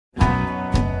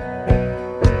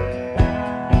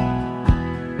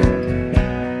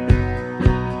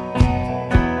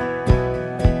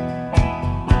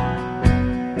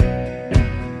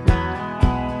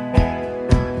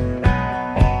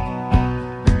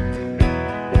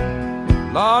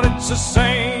Lord, it's the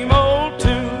same old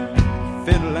tune,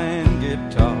 fiddle and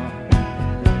guitar.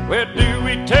 Where do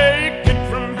we take it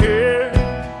from here?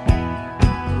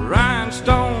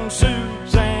 Rhinestone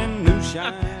suits and new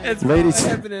shine. It's ladies,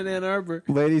 happening in Ann Arbor.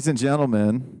 Ladies and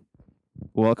gentlemen,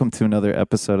 welcome to another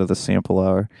episode of the Sample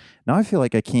Hour. Now I feel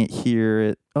like I can't hear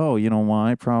it. Oh, you know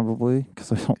why? Probably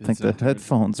because I don't think the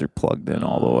headphones are plugged in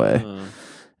all the way.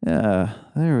 Yeah,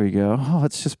 there we go. Oh,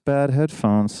 it's just bad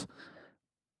headphones.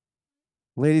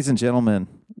 Ladies and gentlemen,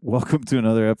 welcome to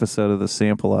another episode of the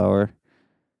Sample Hour.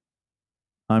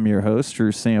 I'm your host,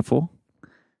 Drew Sample.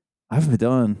 I haven't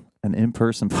done an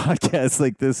in-person podcast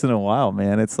like this in a while,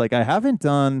 man. It's like I haven't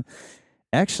done,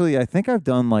 actually, I think I've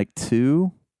done like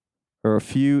two or a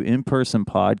few in-person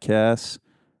podcasts.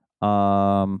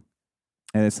 And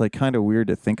it's like kind of weird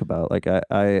to think about. Like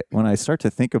I when I start to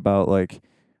think about like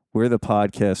where the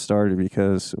podcast started,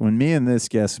 because when me and this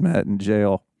guest met in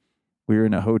jail, we were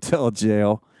in a hotel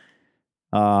jail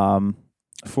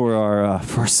for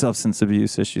our substance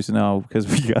abuse issues now because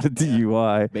we got a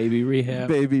DUI. Baby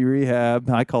rehab.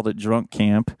 I called it drunk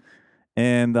camp.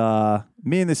 And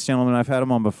me and this gentleman, I've had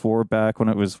him on before back when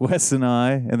it was Wes and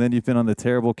I. And then you've been on the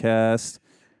Terrible Cast.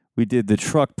 We did the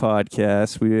truck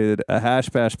podcast. We did a Hash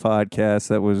Bash podcast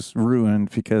that was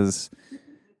ruined because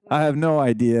I have no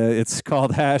idea. It's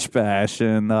called Hash Bash.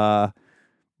 And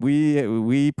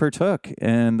we partook,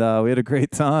 and we had a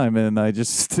great time, and I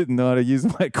just didn't know how to use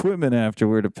my equipment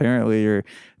afterward, apparently, or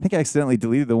I think I accidentally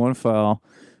deleted the one file.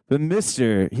 But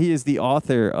he is the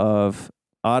author of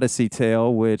Odyssey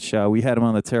Tale, which we had him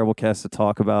on the Terrible Cast to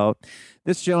talk about.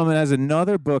 This gentleman has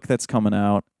another book that's coming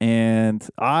out, and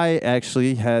I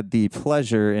actually had the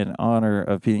pleasure and honor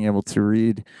of being able to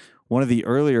read one of the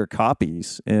earlier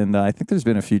copies, and I think there's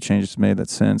been a few changes made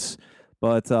that since.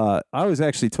 But I was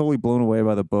actually totally blown away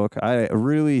by the book. I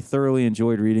really thoroughly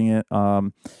enjoyed reading it.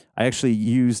 I actually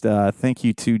used, thank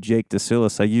you to Jake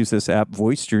DeSillis, I used this app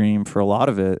VoiceStream for a lot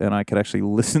of it, and I could actually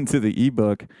listen to the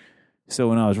ebook. So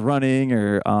when I was running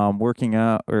or working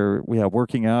out or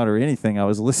anything, I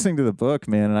was listening to the book,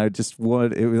 man, and I just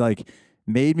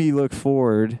made me look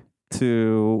forward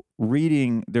to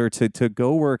reading there to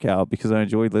go work out because I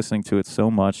enjoyed listening to it so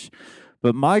much.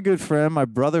 But my good friend, my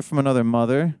brother from another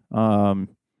mother,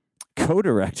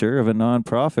 co-director of a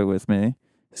nonprofit with me.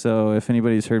 So if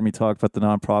anybody's heard me talk about the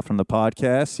nonprofit on the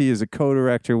podcast, he is a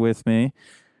co-director with me.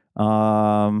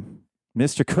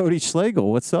 Mr. Cody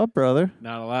Schlegel, what's up, brother?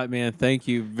 Not a lot, man. Thank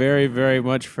you very, very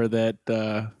much for that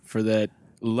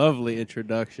lovely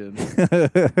introduction.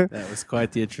 That was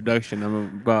quite the introduction.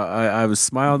 I was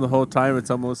smiling the whole time.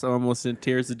 It's almost in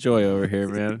tears of joy over here,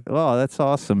 man. Oh, that's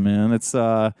awesome, man.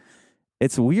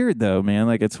 It's weird though, man.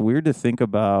 Like it's weird to think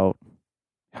about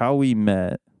how we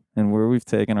met and where we've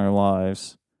taken our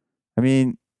lives. I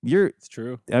mean, it's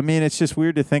true. I mean, it's just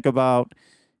weird to think about.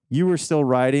 You were still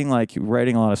writing a lot of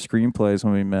screenplays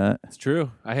when we met. It's true.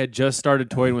 I had just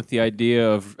started toying with the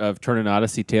idea of turning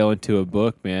Odyssey Tale into a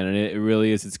book, man, and it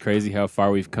really is. It's crazy how far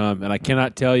we've come, and I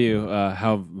cannot tell you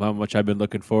how much I've been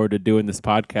looking forward to doing this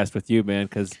podcast with you, man,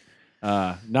 because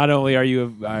not only are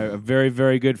you a very,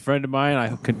 very good friend of mine,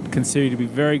 I consider you to be a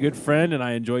very good friend, and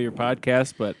I enjoy your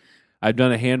podcast, but I've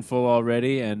done a handful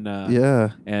already, and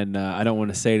I don't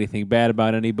want to say anything bad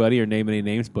about anybody or name any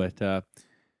names, but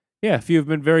yeah, a few have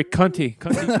been very cunty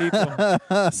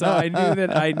people. So I knew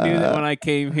that when I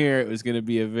came here, it was going to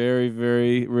be a very,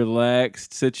 very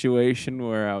relaxed situation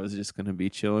where I was just going to be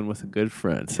chilling with a good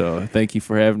friend. So thank you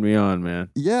for having me on, man.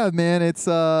 Yeah, man, it's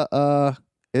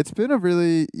been a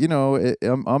really,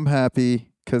 I'm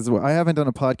happy because I haven't done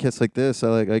a podcast like this.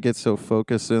 I get so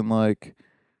focused in like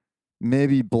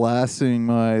maybe blasting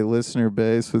my listener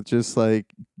base with just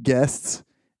like guests,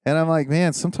 and I'm like,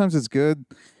 man, sometimes it's good.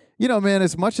 Man,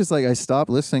 as much as like I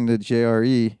stopped listening to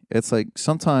JRE, it's like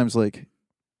sometimes like,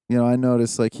 I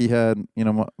noticed like he had,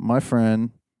 my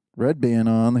friend Red Band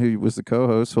on, who was the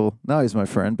co-host. Well, now he's my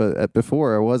friend, but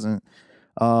before I wasn't.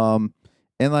 And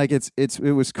like it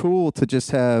was cool to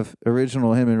just have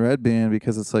original him and Red Band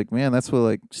because it's like, man, that's what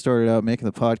like started out making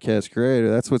the podcast great. Or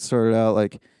that's what started out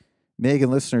like making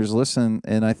listeners listen.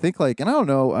 And I think like, and I don't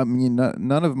know, I mean,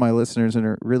 none of my listeners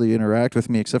really interact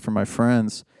with me except for my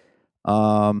friends.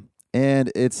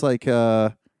 And it's like,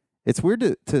 it's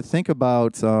weird to think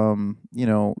about,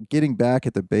 getting back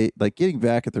at getting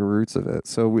back at the roots of it.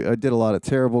 So I did a lot of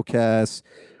Terrible Casts,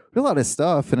 a lot of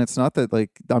stuff. And it's not that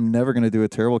like, I'm never going to do a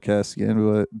Terrible Cast again,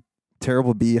 but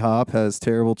Terrible B-Hop has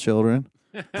terrible children.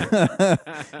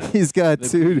 He's got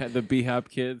the B-Hop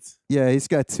kids. Yeah. He's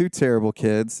got two terrible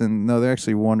kids, and no, they're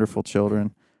actually wonderful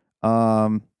children.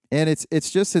 And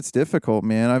it's difficult,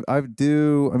 man. I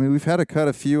mean, we've had to cut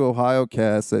a few Ohio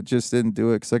casts that just didn't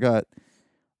do it because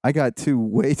I got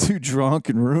way too drunk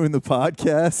and ruined the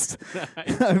podcast.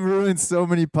 I've ruined so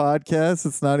many podcasts.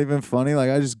 It's not even funny. Like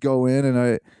I just go in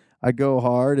and I go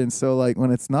hard. And so like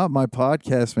when it's not my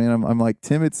podcast, man, I'm like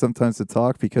timid sometimes to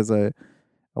talk because I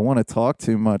want to talk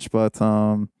too much. But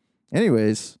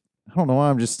anyways, I don't know why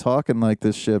I'm just talking like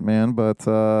this shit, man.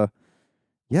 But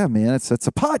yeah, man, it's a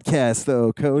podcast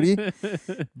though, Cody.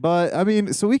 But I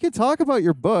mean, so we could talk about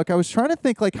your book. I was trying to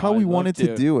think like how we wanted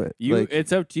to do it.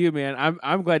 It's up to you, man.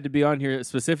 I'm glad to be on here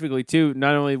specifically too.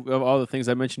 Not only of all the things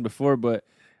I mentioned before, but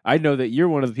I know that you're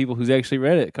one of the people who's actually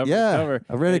read it cover to cover.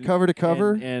 I read it cover to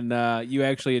cover, and you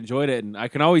actually enjoyed it. And I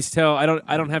can always tell. I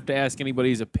don't have to ask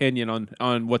anybody's opinion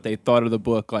on what they thought of the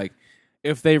book. Like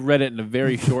if they read it in a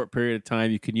very short period of time,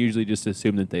 you can usually just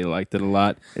assume that they liked it a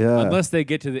lot. Yeah. Unless they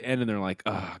get to the end and they're like,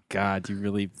 "Oh God, you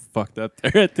really fucked up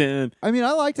there at the end." I mean,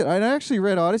 I liked it. I actually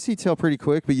read Odyssey Tale pretty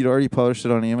quick, but you'd already published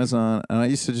it on Amazon, and I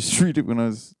used to just read it when I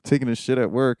was taking a shit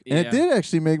at work. And it did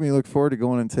actually make me look forward to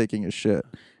going and taking a shit.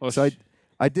 Well, so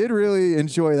I did really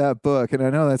enjoy that book, and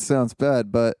I know that sounds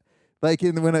bad, but like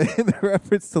in the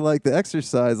reference to like the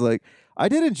exercise, like I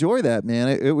did enjoy that,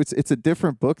 man. It's a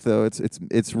different book though.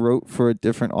 It's wrote for a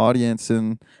different audience,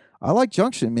 and I like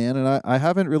Junction, man. And I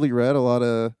haven't really read a lot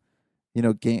of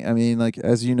game. I mean, like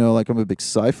as you know, like I'm a big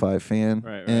sci-fi fan,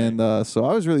 right. And so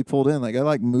I was really pulled in. Like I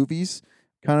like movies,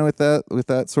 kind of with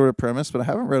that sort of premise, but I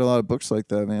haven't read a lot of books like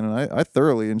that, man. And I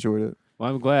thoroughly enjoyed it. Well,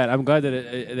 I'm glad. I'm glad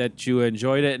that you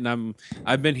enjoyed it, and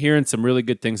I've been hearing some really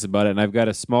good things about it. And I've got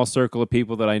a small circle of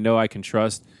people that I know I can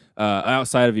trust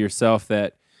outside of yourself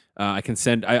that I can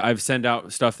send. I've sent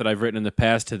out stuff that I've written in the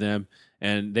past to them,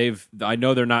 and I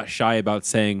know they're not shy about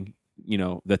saying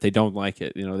that they don't like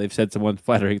it. They've said some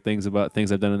unflattering things about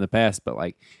things I've done in the past, but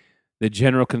like the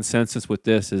general consensus with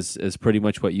this is pretty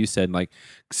much what you said, like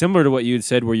similar to what you had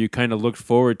said, where you kind of looked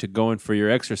forward to going for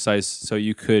your exercise so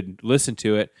you could listen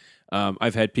to it.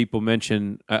 I've had people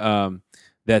mention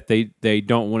that they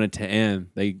don't want it to end.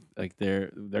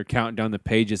 They're counting down the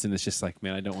pages, and it's just like,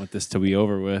 man, I don't want this to be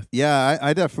over with. Yeah,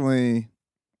 I definitely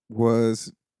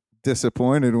was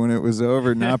disappointed when it was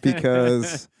over. Not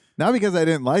because I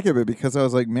didn't like it, but because I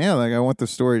was like, man, like I want the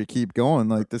story to keep going.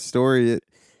 Like the story, it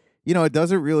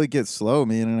doesn't really get slow,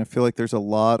 man. And I feel like there's a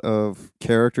lot of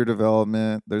character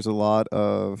development. There's a lot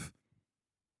of.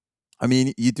 I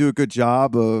mean, you do a good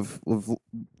job of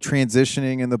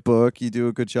transitioning in the book. You do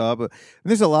a good job of, and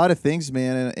there's a lot of things,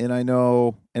 man. And I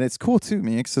know, and it's cool too,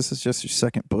 man, because this is just your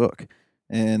second book,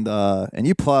 and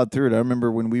you plowed through it. I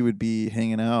remember when we would be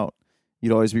hanging out,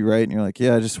 you'd always be writing. You're like,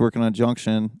 yeah, just working on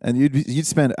Junction, and you'd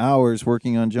spend hours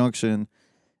working on Junction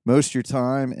most of your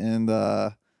time, and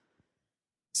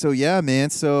so yeah, man.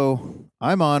 So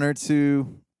I'm honored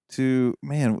to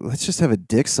man, let's just have a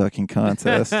dick sucking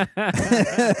contest. No,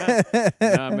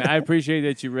 man, I appreciate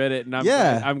that you read it, and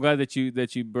I'm glad that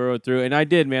you burrowed through. And I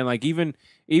did, man. Like even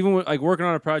when, like working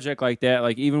on a project like that,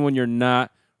 like even when you're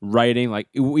not writing, like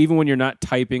even when you're not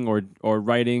typing or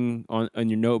writing on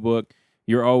your notebook,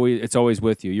 it's always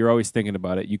with you. You're always thinking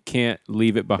about it. You can't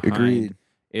leave it behind. Agreed.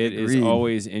 It is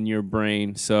always in your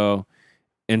brain. So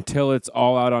until it's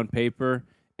all out on paper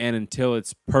and until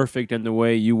it's perfect in the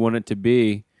way you want it to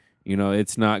be,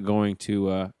 it's not going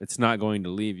to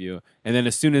leave you. And then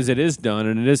as soon as it is done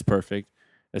and it is perfect,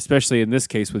 especially in this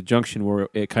case with Junction, where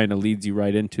it kind of leads you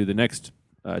right into the next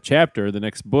chapter, the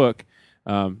next book,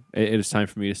 it is time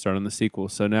for me to start on the sequel.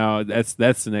 So now that's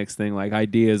the next thing. Like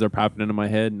ideas are popping into my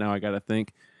head. Now I got to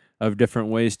think of different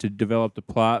ways to develop the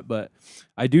plot. But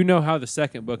I do know how the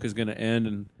second book is going to end,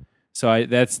 and so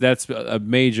that's a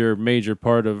major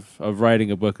part of writing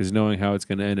a book is knowing how it's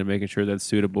going to end and making sure that's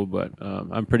suitable. But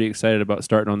I'm pretty excited about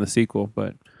starting on the sequel.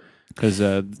 But because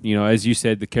as you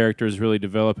said, the characters really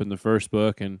develop in the first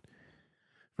book, and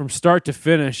from start to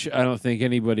finish, I don't think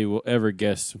anybody will ever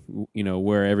guess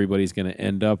where everybody's going to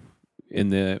end up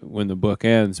when the book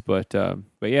ends. But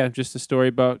yeah, just a story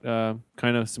about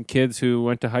kind of some kids who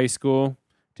went to high school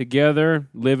together,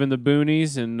 live in the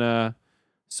boonies, and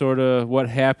sort of what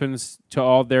happens to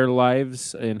all their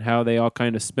lives and how they all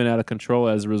kind of spin out of control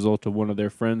as a result of one of their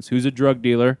friends who's a drug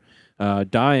dealer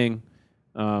dying,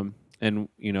 and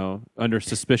under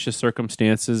suspicious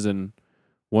circumstances. And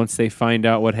once they find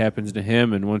out what happens to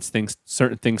him, and once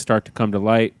certain things start to come to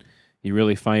light, you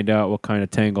really find out what kind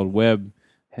of tangled web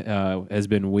has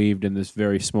been weaved in this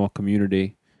very small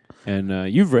community.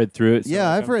 And you've read through it. So Yeah,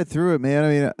 I've read through it, man. I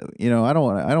mean, I don't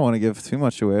want to give too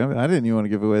much away. I mean, I didn't even want to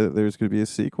give away that there's going to be a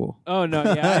sequel. Oh no,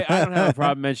 yeah, I don't have a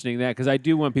problem mentioning that because I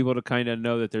do want people to kind of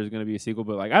know that there's going to be a sequel.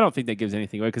 But like, I don't think that gives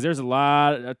anything away because there's a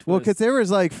lot of twists. Well, because there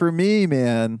was like, for me,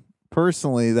 man,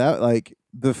 personally, that like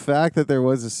the fact that there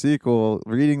was a sequel.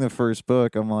 Reading the first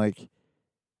book, I'm like,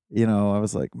 I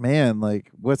was like, man,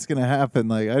 like, what's gonna happen?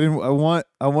 Like,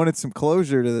 I wanted some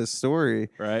closure to this story.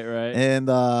 Right. And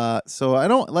so I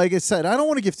don't, like I said, I don't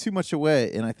want to give too much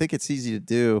away, and I think it's easy to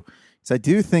do. So I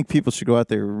do think people should go out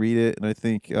there and read it, and I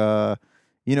think,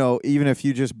 even if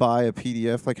you just buy a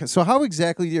PDF, like, so how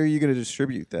exactly are you going to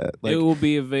distribute that? Like, it will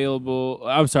be available.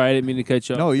 I'm sorry, I didn't mean to cut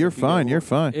you off. No, you're fine. You're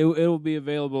fine. It will be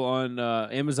available on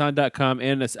Amazon.com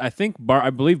and I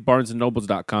believe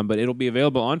BarnesandNobles.com, but it'll be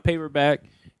available on paperback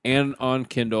and on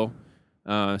Kindle.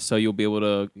 So you'll be able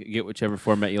to get whichever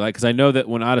format you like. Because I know that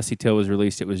when Odyssey Tale was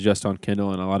released, it was just on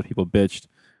Kindle, and a lot of people bitched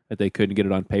that they couldn't get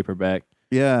it on paperback.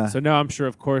 Yeah. So now I'm sure,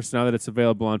 of course, now that it's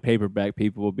available on paperback,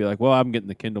 people will be like, well, I'm getting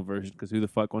the Kindle version because who the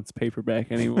fuck wants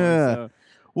paperback anymore? Yeah. So.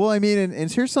 Well, I mean,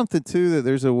 and here's something, too, that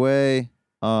there's a way.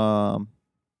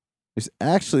 There's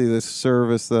actually this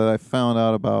service that I found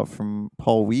out about from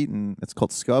Paul Wheaton. It's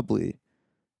called Scubly.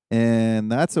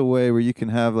 And that's a way where you can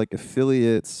have like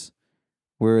affiliates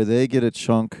where they get a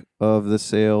chunk of the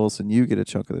sales and you get a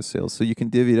chunk of the sales. So you can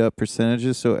divvy it up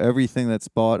percentages. So everything that's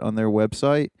bought on their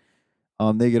website,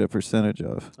 they get a percentage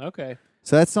of. Okay.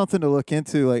 So that's something to look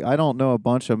into. Like, I don't know a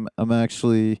bunch. I'm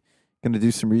actually going to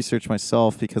do some research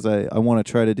myself because I want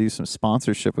to try to do some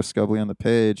sponsorship with Scubly on the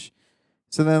page.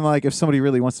 So then, like, if somebody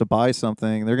really wants to buy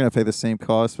something, they're going to pay the same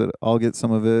cost, but I'll get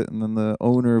some of it, and then the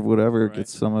owner of whatever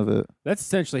gets some of it. That's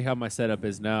essentially how my setup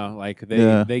is now. Like,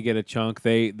 they get a chunk.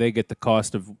 They get the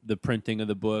cost of the printing of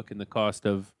the book and the cost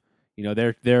of,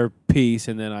 their piece,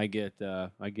 and then I get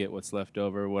what's left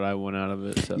over, what I want out of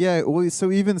it. So. Yeah, well,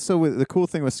 so even so, with the cool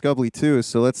thing with Scubly too is,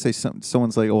 so let's say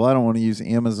someone's like, well, I don't want to use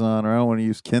Amazon or I don't want to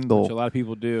use Kindle. Which a lot of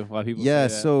people do. A lot of people. Yeah,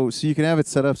 say that. so you can have it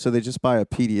set up so they just buy a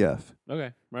PDF.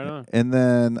 Okay, right on. And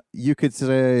then you could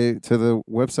say to the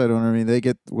website owner, I mean, they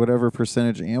get whatever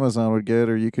percentage Amazon would get,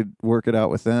 or you could work it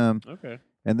out with them. Okay.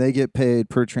 And they get paid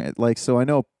per so I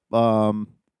know.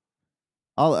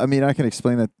 I can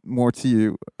explain that more to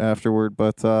you afterward,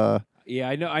 but yeah,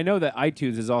 I know that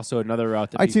iTunes is also another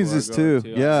route that iTunes is too.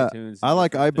 Yeah, I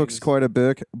like iBooks quite a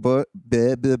bit, but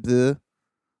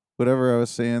whatever I was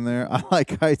saying there, I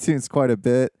like iTunes quite a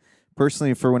bit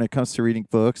personally for when it comes to reading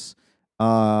books.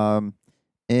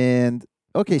 And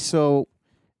okay, so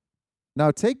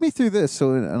now take me through this.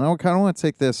 So, and I kind of want to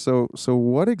take this. So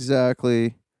what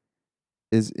exactly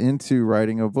is into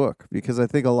writing a book? Because I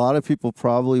think a lot of people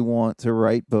probably want to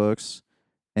write books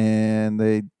and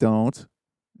they don't,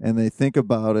 and they think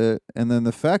about it. And then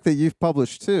the fact that you've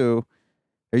published two,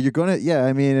 are you going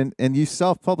to, and you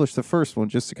self-published the first one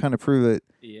just to kind of prove that,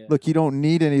 look, you don't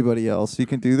need anybody else. You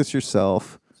can do this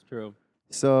yourself. It's true.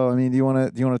 So, I mean, do you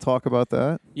want to talk about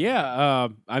that? Yeah,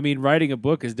 writing a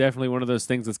book is definitely one of those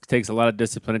things that takes a lot of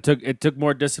discipline. It took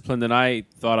more discipline than I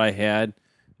thought I had.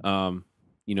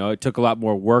 It took a lot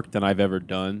more work than I've ever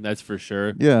done. That's for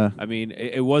sure. Yeah. I mean,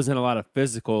 it wasn't a lot of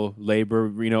physical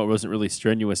labor. It wasn't really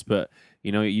strenuous, but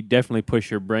you definitely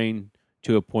push your brain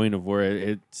to a point of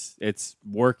where it's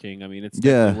working. I mean, it's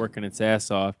definitely working its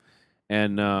ass off.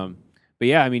 And but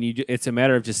yeah, I mean, it's a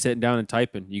matter of just sitting down and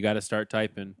typing. You got to start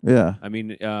typing. Yeah. I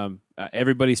mean,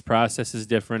 everybody's process is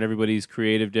different. Everybody's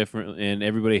creative different, and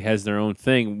everybody has their own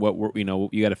thing.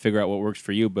 You got to figure out what works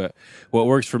for you. But what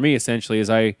works for me essentially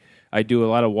is I do a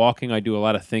lot of walking, I do a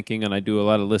lot of thinking, and I do a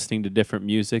lot of listening to different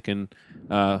music. And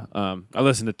I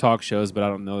listen to talk shows, but I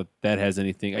don't know that has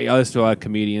anything. I listen to a lot of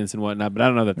comedians and whatnot, but I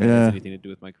don't know that has anything to do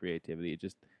with my creativity.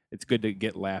 It's good to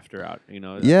get laughter out.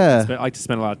 Yeah. I like to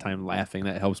spend a lot of time laughing.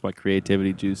 That helps my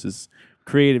creative juices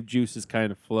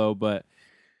kind of flow. But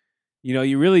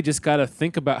you really just got to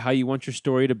think about how you want your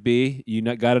story to be. You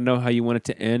got to know how you want it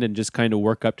to end, and just kind of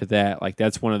work up to that. Like,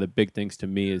 that's one of the big things to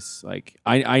me is like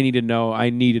I need to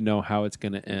know how it's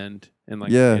going to end, and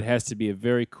it has to be a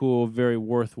very cool, very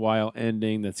worthwhile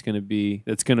ending. That's going to be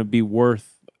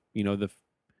worth the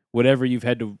whatever you've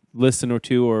had to listen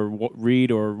to or read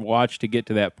or watch to get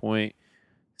to that point.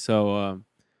 So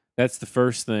that's the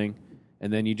first thing.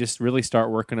 And then you just really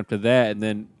start working up to that. And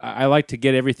then I like to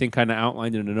get everything kind of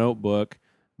outlined in a notebook.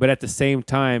 But at the same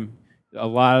time, a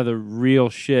lot of the real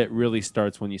shit really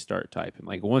starts when you start typing.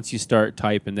 Like, once you start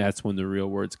typing, that's when the real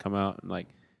words come out. And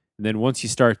then once you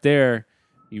start there,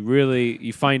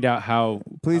 you find out how.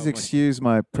 Please excuse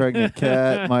my pregnant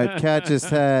cat. My cat just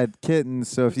had kittens,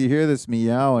 so if you hear this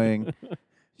meowing,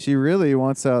 she really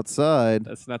wants outside.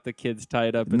 That's not the kids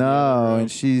tied up in the No, other room.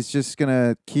 and she's just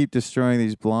gonna keep destroying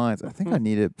these blinds. I think I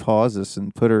need to pause this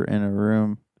and put her in a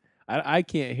room. I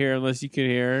can't hear unless you can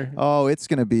hear her. Oh, it's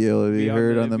gonna be able to be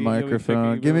heard on the you'll be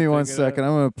microphone. picking- Give me you'll 1 pick it second. up.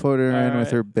 I'm gonna put her in All with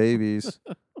right. her babies.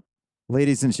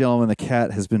 Ladies and gentlemen, the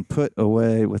cat has been put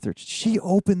away with her. She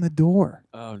opened the door.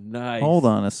 Oh, nice. Hold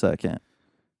on a second.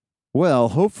 Well,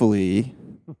 hopefully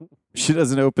she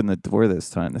doesn't open the door this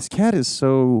time. This cat is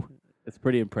so... It's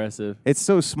pretty impressive. It's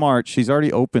so smart. She's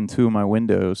already opened 2 of my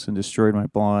windows and destroyed my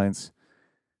blinds.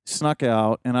 Snuck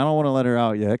out, and I don't want to let her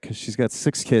out yet because she's got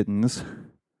 6 kittens.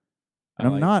 And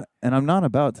I'm not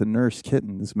about to nurse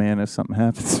kittens, man, if something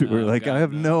happens to her. Oh, Like, God, I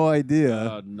have no idea.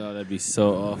 Oh, no, that'd be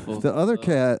so awful. The other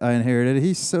cat I inherited,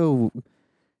 he's so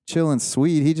chill and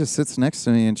sweet. He just sits next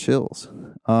to me and chills.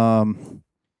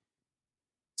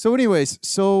 So anyways,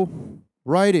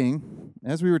 writing,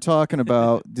 as we were talking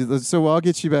about, so I'll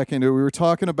get you back into it. We were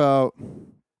talking about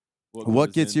what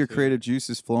goes gets your into it? creative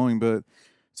juices flowing. But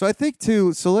so I think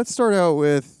too, so let's start out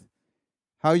with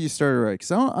how you started writing.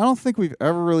 Because I don't think we've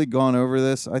ever really gone over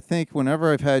this. I think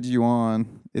whenever I've had you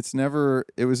on, it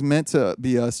was meant to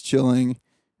be us chilling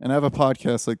and have a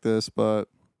podcast like this, but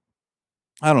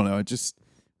I don't know. It's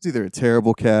either a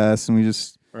terrible cast and we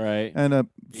just Right. end up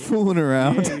fooling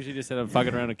around. Yeah, usually just end up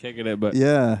fucking around and kicking it. But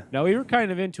Yeah. no, we were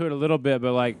kind of into it a little bit,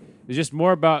 but like it's just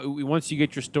more about once you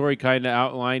get your story kind of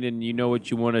outlined and you know what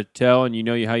you want to tell and you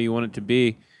know how you want it to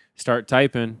be, start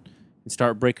typing and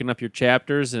start breaking up your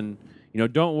chapters and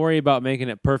don't worry about making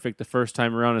it perfect the first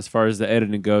time around as far as the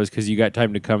editing goes because you got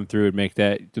time to come through and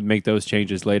make those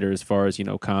changes later as far as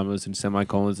commas and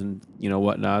semicolons and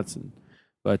whatnots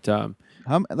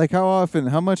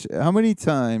How many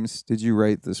times did you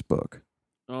write this book?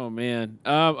 Oh man,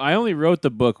 I only wrote the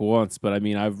book once, but I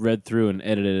mean I've read through and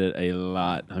edited it a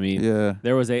lot. I mean, Yeah.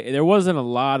 there wasn't a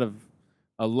lot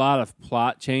of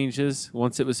plot changes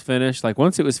once it was finished. Like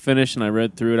once it was finished and I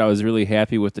read through it, I was really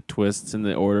happy with the twists and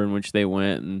the order in which they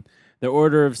went and the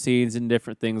order of scenes and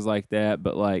different things like that.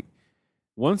 But like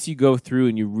once you go through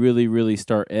and you really, really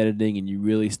start editing and you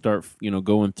really start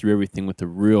going through everything with a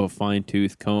real fine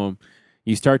tooth comb,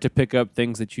 you start to pick up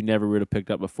things that you never would have picked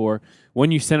up before.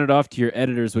 When you send it off to your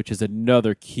editors, which is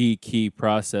another key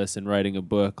process in writing a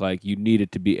book, like you need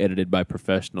it to be edited by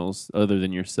professionals other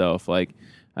than yourself. Like,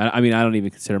 I mean, I don't even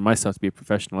consider myself to be a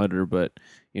professional editor, but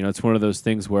it's one of those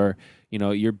things where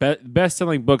your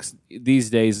best-selling books these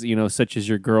days, such as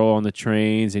Your Girl on the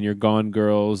Trains and Your Gone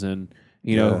Girls and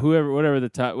whatever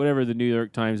the New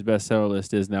York Times bestseller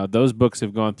list is now, those books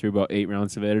have gone through about 8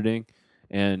 rounds of editing,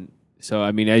 and so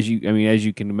as you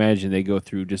can imagine, they go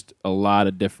through just a lot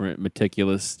of different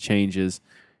meticulous changes,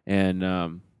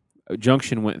 and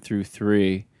Junction went through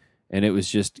 3. And it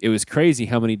was crazy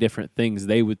how many different things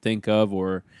they would think of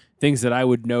or things that I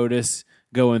would notice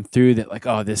going through that like,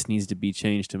 oh, this needs to be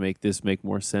changed to make this make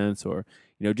more sense or,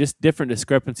 just different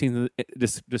discrepancies in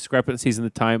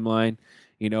the timeline.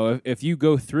 If you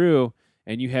go through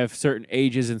and you have certain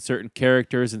ages and certain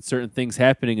characters and certain things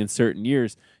happening in certain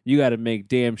years, you got to make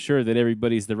damn sure that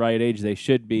everybody's the right age they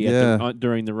should be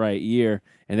during the right year.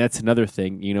 And that's another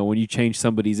thing. When you change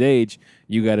somebody's age,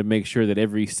 you got to make sure that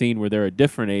every scene where they're a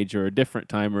different age or a different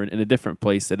time or in a different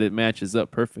place, that it matches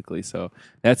up perfectly. So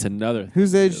that's another thing.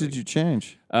 Whose age did you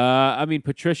change? I mean,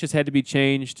 Patricia's had to be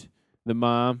changed, the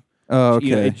mom. Oh,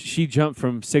 okay. She jumped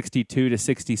from 62 to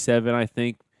 67, I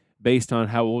think, based on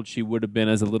how old she would have been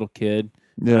as a little kid.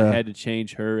 Yeah. I had to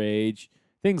change her age.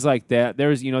 Things like that. There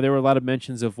were a lot of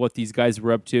mentions of what these guys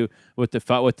were up to, what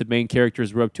the main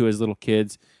characters were up to as little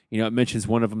kids. It mentions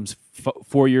one of them's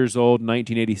 4 years old in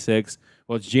 1986.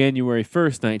 Well, it's January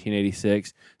 1st,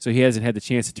 1986, so he hasn't had the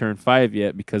chance to turn 5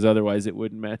 yet because otherwise it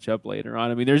wouldn't match up later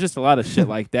on. I mean, there's just a lot of shit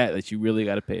like that you really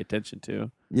got to pay attention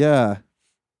to. Yeah.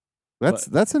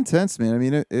 That's intense, man. I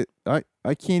mean,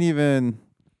 I can't even...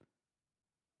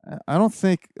 I don't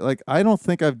think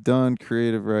I've done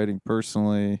creative writing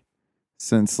personally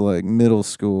since like middle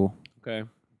school. Okay.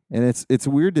 And it's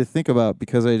weird to think about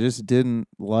because I just didn't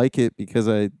like it because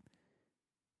it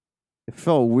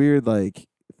felt weird like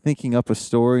thinking up a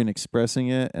story and expressing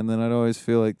it, and then I'd always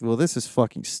feel like, well, this is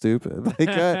fucking stupid.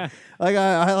 I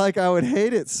would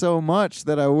hate it so much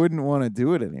that I wouldn't want to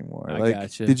do it anymore.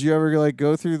 Gotcha. Did you ever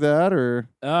go through that or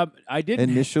I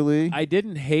didn't initially? I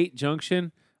didn't hate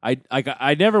Junction.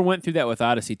 I never went through that with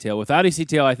Odyssey Tale. With Odyssey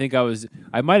Tale, I think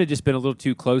I might have just been a little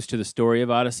too close to the story of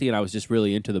Odyssey, and I was just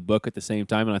really into the book at the same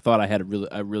time, and I thought I had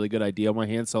a really good idea on my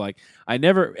hands. So like, I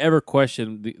never ever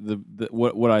questioned the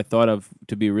what I thought of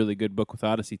to be a really good book with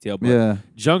Odyssey Tale. But Yeah.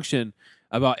 Junction,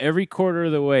 about every quarter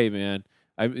of the way, man,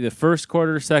 the first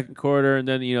quarter, second quarter, and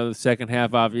then the second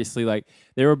half. Obviously, like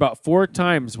there were about 4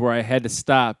 times where I had to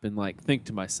stop and like think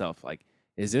to myself, like,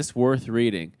 is this worth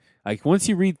reading? Like once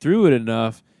you read through it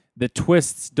enough, the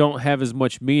twists don't have as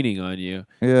much meaning on you.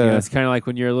 Yeah. It's kind of like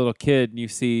when you're a little kid and you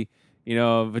see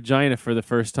a vagina for the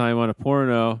first time on a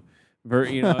porno. Like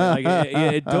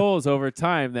it dulls over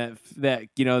time that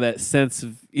that sense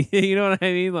of you know what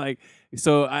I mean. Like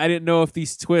so, I didn't know if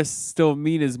these twists still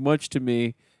mean as much to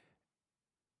me.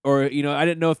 Or, I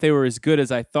didn't know if they were as good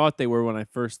as I thought they were when I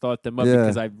first thought them up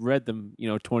because I've read them,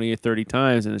 20 or 30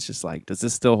 times. And it's just like, does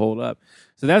this still hold up?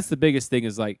 So that's the biggest thing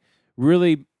is like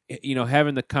really,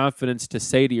 having the confidence to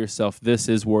say to yourself, this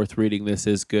is worth reading. This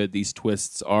is good. These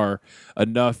twists are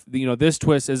enough. This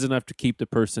twist is enough to keep the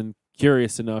person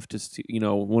curious enough to,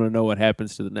 want to know what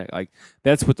happens to the next. Like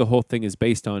that's what the whole thing is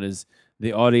based on is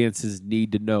the audiences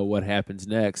need to know what happens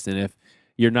next. And if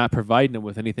you're not providing them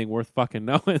with anything worth fucking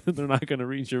knowing, they're not going to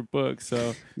read your book.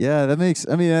 So yeah, that makes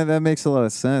a lot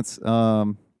of sense.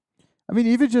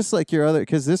 Even just like your other,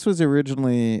 because this was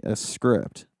originally a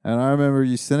script, and I remember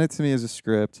you sent it to me as a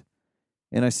script,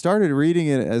 and I started reading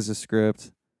it as a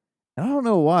script. And I don't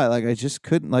know why, like I just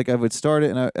couldn't. Like I would start it,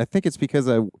 and I think it's because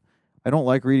I don't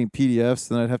like reading PDFs,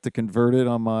 then I'd have to convert it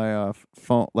on my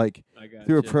phone, like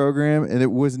through a program, and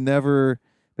it was never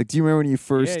like. Do you remember when you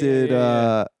first did?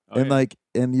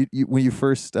 And you when you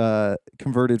first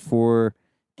converted for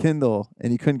Kindle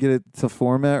and you couldn't get it to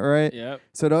format right. Yep.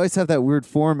 So I'd always have that weird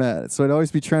format. So I'd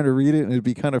always be trying to read it and it'd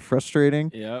be kind of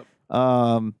frustrating. Yep.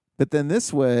 But then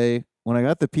this way, when I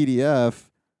got the PDF,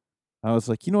 I was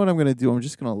like, you know what I'm going to do? I'm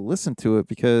just going to listen to it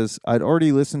because I'd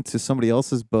already listened to somebody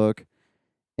else's book,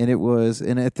 and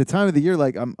at the time of the year,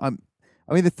 like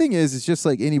the thing is, it's just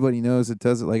like anybody knows that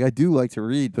does it. Like I do like to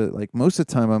read, but like most of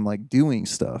the time I'm like doing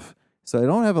stuff. So I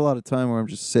don't have a lot of time where I'm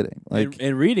just sitting. Like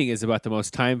and reading is about the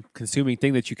most time-consuming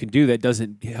thing that you can do.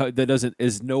 That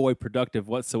is no way productive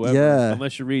whatsoever. Yeah.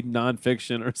 Unless you read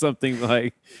nonfiction or something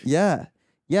like. Yeah,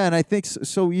 and I think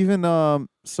so. Even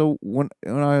so when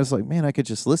I was like, man, I could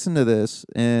just listen to this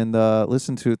and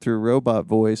listen to it through robot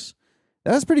voice.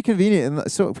 That was pretty convenient.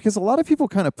 And so because a lot of people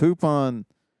kind of poop on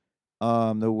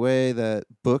the way that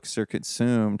books are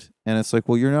consumed, and it's like,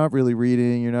 well, you're not really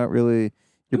reading. You're not really.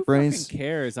 Your brain's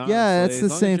cares. Honestly, yeah, it's the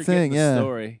same thing. Yeah,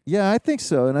 story. Yeah, I think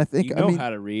so, and I think how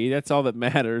to read. That's all that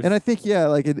matters. And I think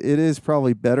like it is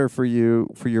probably better for you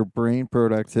for your brain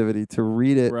productivity to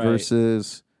read it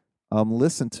versus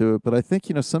listen to it. But I think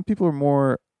some people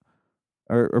are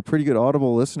pretty good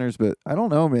audible listeners. But I don't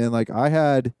know, man. Like I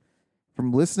had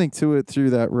from listening to it through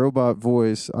that robot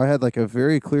voice, I had like a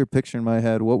very clear picture in my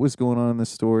head what was going on in the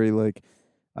story. Like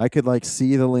I could like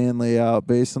see the land layout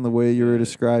based on the way you were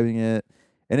describing it.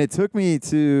 And it took me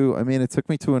to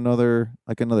another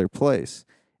place.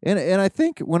 And I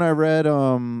think when I read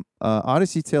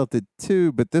Odyssey Tale did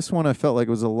too, but this one I felt like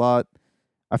it was a lot.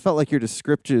 I felt like your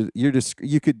description,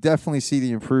 you could definitely see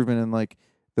the improvement in like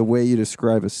the way you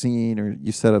describe a scene or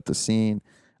you set up the scene.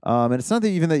 And it's not that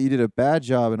even that you did a bad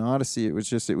job in Odyssey. It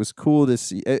was cool to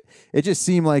see. It just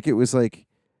seemed like it was like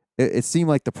it seemed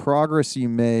like the progress you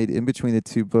made in between the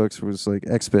two books was like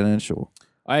exponential.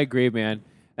 I agree, man.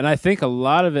 And I think a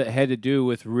lot of it had to do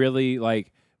with really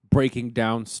like breaking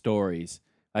down stories.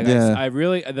 Like I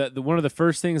really one of the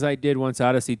first things I did once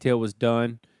Odyssey Tale was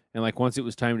done, and like once it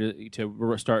was time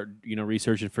to start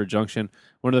researching for Junction,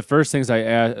 one of the first things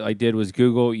I did was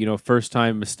Google first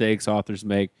time mistakes authors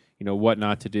make, what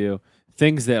not to do,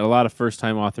 things that a lot of first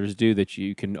time authors do that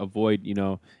you can avoid,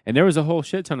 And there was a whole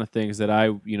shit ton of things that I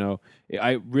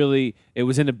really it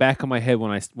was in the back of my head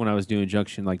when I was doing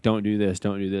Junction, like don't do this,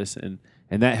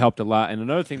 and that helped a lot. And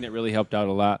another thing that really helped out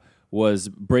a lot was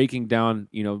breaking down,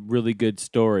 really good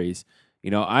stories.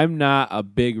 I'm not a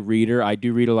big reader. I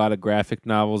do read a lot of graphic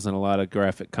novels and a lot of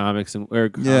graphic comics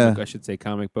I should say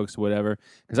comic books or whatever,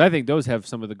 because I think those have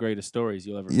some of the greatest stories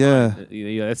you'll ever find.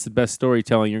 That's the best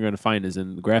storytelling you're going to find is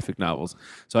in the graphic novels.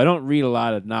 So I don't read a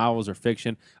lot of novels or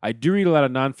fiction. I do read a lot of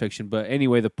nonfiction, but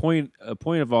anyway, the point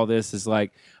of all this is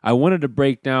like I wanted to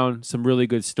break down some really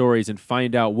good stories and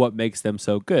find out what makes them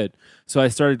so good. So I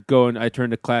turned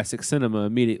to classic cinema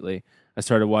immediately. I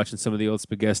started watching some of the old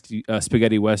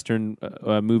spaghetti western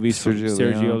movies from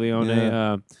Sergio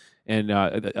Leone, and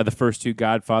the first two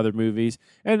Godfather movies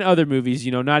and other movies.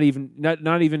 Not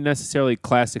even necessarily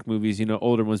classic movies.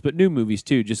 Older ones, but new movies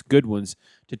too, just good ones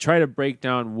to try to break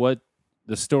down what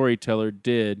the storyteller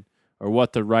did or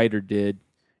what the writer did,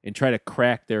 and try to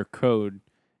crack their code.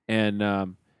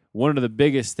 And one of the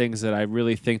biggest things that I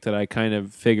really think that I kind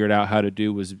of figured out how to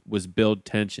do was build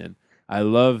tension. I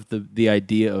love the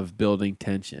idea of building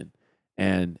tension.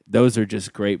 And those are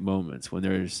just great moments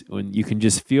when you can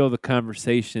just feel the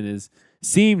conversation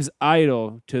seems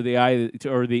idle to the eye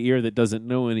or the ear that doesn't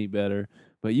know any better,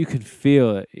 but you can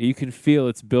feel it. You can feel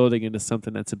it's building into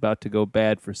something that's about to go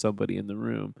bad for somebody in the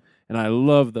room. And I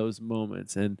love those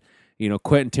moments. And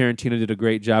Quentin Tarantino did a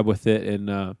great job with it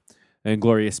in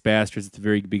Glorious Bastards at the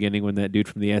very beginning when that dude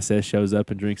from the SS shows up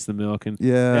and drinks the milk. And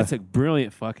that's a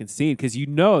brilliant fucking scene because you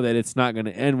know that it's not going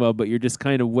to end well, but you're just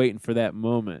kind of waiting for that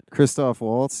moment. Christoph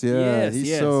Waltz,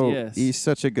 he's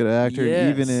such a good actor,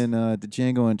 even in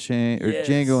Django Unchained or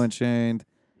Django Unchained.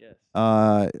 Yes.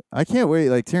 I can't wait.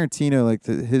 Like Tarantino, like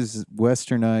his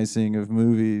westernizing of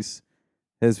movies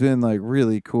has been like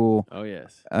really cool. Oh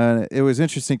yes. And it was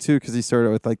interesting too because he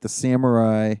started with like the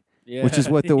samurai. Yeah. Which is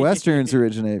what the Westerns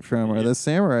originate from, are the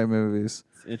samurai movies.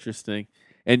 It's interesting.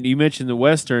 And you mentioned the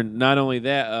Western. Not only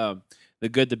that, the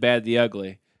Good, the Bad, the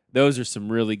Ugly. Those are some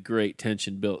really great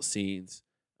tension-built scenes.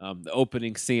 The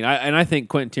opening scene. I think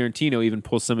Quentin Tarantino even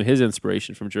pulls some of his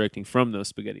inspiration from directing from those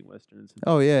spaghetti Westerns.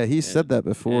 Oh, yeah. He said that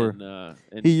before.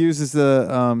 And he uses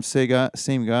the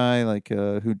same guy like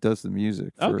who does the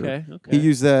music. Okay. He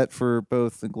used that for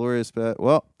both the Glorious Bad.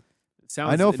 Well,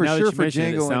 I know for sure for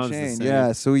Django Unchained.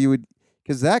 Yeah, so you would,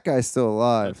 because that guy's still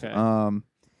alive. Okay.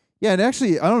 Yeah, and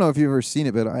actually, I don't know if you've ever seen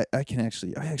it, but I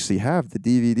actually have the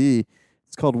DVD.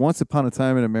 It's called Once Upon a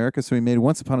Time in America. So he made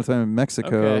Once Upon a Time in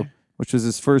Mexico, which was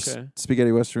his first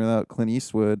spaghetti western without Clint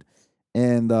Eastwood,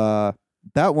 and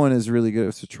that one is really good.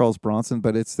 It's with Charles Bronson,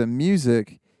 but it's the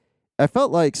music. I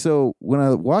felt like, so when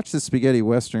I watched the spaghetti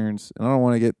westerns, and I don't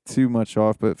want to get too much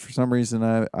off, but for some reason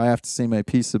I have to say my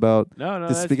piece about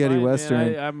the spaghetti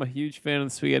western. I'm a huge fan of the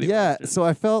spaghetti western. So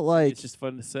I felt like it's just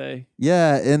fun to say.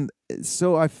 Yeah, and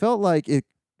so I felt like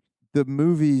the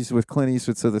movies with Clint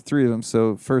Eastwood, so the three of them.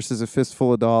 So first is A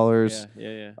Fistful of Dollars,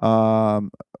 A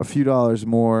Few Dollars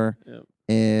More,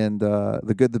 and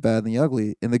The Good, the Bad, and the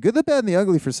Ugly. And The Good, the Bad, and the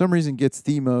Ugly for some reason gets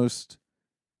the most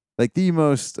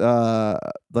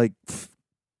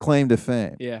claim to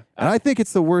fame. Yeah. And I think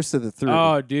it's the worst of the three.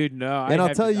 Oh, dude, no. And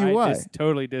I'll tell you why. I just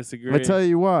totally disagree. I'll tell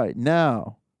you why.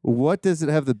 Now, what does it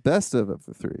have the best of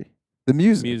the three? The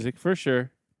music. Music, for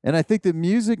sure. And I think the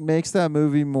music makes that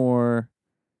movie more,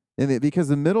 because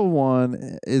the middle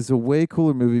one is a way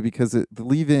cooler movie because the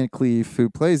Lee Van Cleef, who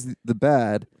plays the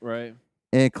bad, right,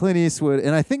 and Clint Eastwood,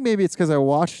 and I think maybe it's because I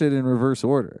watched it in reverse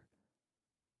order.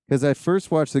 Because I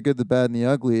first watched The Good, the Bad, and the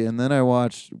Ugly, and then I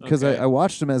watched, because I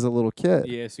watched them as a little kid.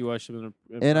 Yes, you watched them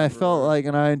and I felt like,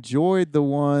 and I enjoed the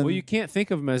one. Well, you can't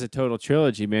think of them as a total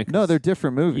trilogy, man. No, they're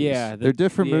different movies. Yeah. They're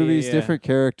different movies, different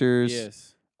characters.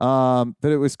 Yes. But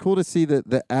it was cool to see that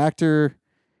the actor.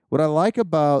 What I like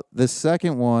about the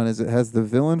second one is it has the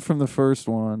villain from the first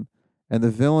one and the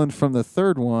villain from the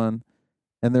third one,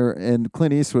 and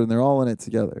Clint Eastwood, and they're all in it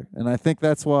together. And I think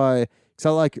that's why. I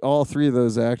like all three of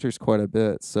those actors quite a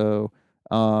bit. So,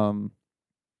 I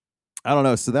don't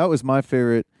know. So that was my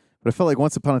favorite. But I felt like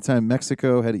Once Upon a Time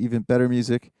Mexico had even better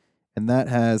music. And that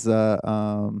has,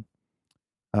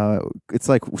 it's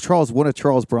like one of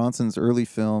Charles Bronson's early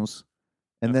films.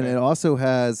 And then it also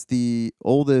has the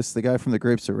guy from The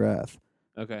Grapes of Wrath.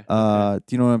 Okay. Do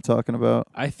you know what I'm talking about?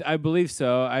 I believe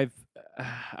so. I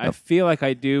feel like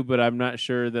I do, but I'm not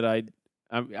sure that I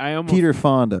almost, Peter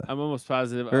Fonda. I'm almost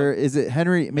positive. Or is it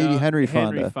Henry? Maybe Henry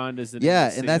Fonda. Henry Fonda's the name. Yeah,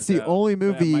 and that's the only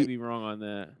movie. I might be wrong on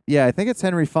that. Yeah, I think it's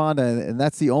Henry Fonda, and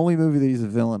that's the only movie that he's a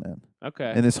villain in.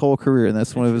 Okay. In his whole career, and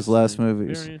that's one of his last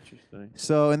movies. Very interesting.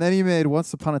 So, and then he made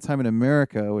Once Upon a Time in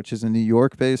America, which is a New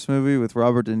York-based movie with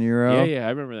Robert De Niro. Yeah,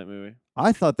 I remember that movie.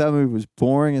 I thought that movie was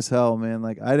boring as hell, man.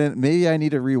 Like, maybe I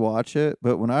need to rewatch it,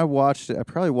 but when I watched it, I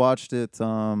probably watched it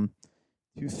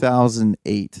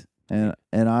 2008. And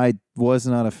I was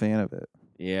not a fan of it.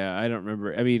 Yeah, I don't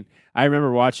remember. I mean, I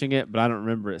remember watching it, but I don't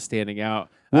remember it standing out.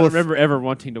 Well, I don't remember ever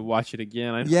wanting to watch it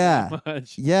again. Much.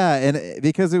 Yeah, and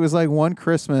because it was like one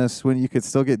Christmas when you could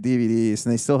still get DVDs,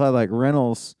 and they still had like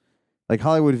rentals, like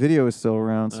Hollywood Video was still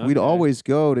around. So we'd always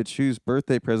go to choose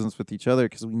birthday presents with each other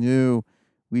because we knew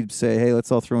we'd say, hey,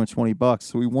 let's all throw in $20.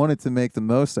 So we wanted to make the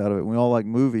most out of it. We all like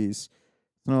movies.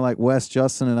 Like Wes,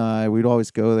 Justin, and I, we'd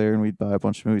always go there and we'd buy a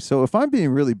bunch of movies. So if I'm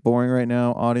being really boring right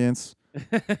now, audience,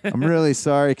 I'm really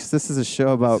sorry because this is a show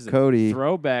about Cody.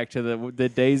 Throwback to the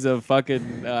days of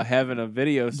fucking having a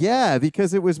video. Yeah,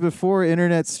 because it was before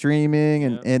internet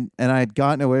streaming, and I'd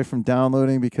gotten away from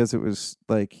downloading because it was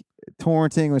like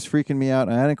torrenting was freaking me out,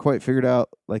 and I hadn't quite figured out.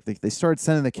 Like they started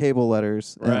sending the cable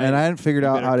letters, and I hadn't figured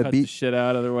out how to beat the shit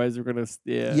out. Otherwise, we're gonna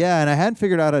and I hadn't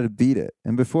figured out how to beat it.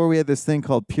 And before we had this thing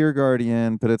called Pure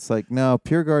Guardian, but it's like no,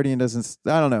 Pure Guardian doesn't.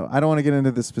 I don't know. I don't want to get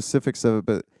into the specifics of it,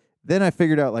 but then I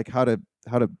figured out like how to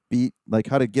beat, like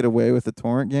how to get away with the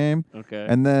torrent game. Okay.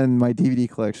 And then my DVD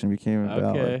collection became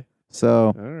invalid. Okay. So,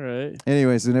 All right.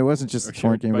 anyways, and it wasn't just a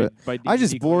torrent game, but by I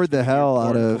just DVD bored the collection, your hell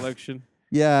out porn of. collection.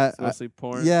 Yeah, It's mostly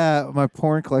porn. yeah, my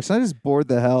porn collection. I just bored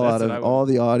the hell That's out what I of would- all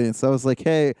the audience. I was like,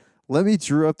 hey, let me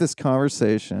drew up this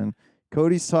conversation.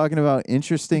 Cody's talking about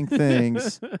interesting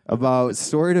things about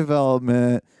story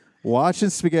development, watching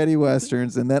spaghetti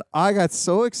westerns, and then I got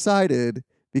so excited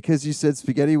because you said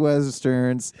spaghetti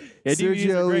westerns. Yeah, DVDs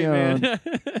Sergio are great, Leone. man.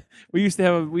 we used to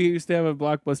have a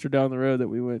Blockbuster down the road that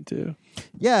we went to.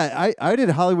 Yeah, I did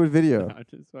Hollywood Video. I'm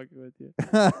just fucking with you.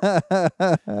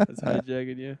 That's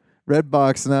hijacking you.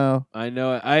 Redbox now. I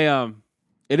know it.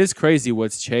 It is crazy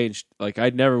what's changed. Like I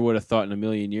never would have thought in a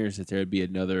million years that there would be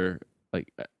another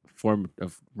form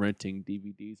of renting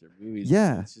DVDs or movies.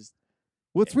 Yeah. It's just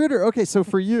What's weirder? Okay, so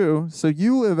for you,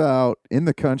 you live out in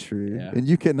the country Yeah. and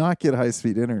you cannot get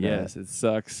high-speed internet. yes, it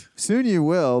sucks. Soon you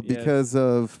will Yes. because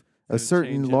of a It's gonna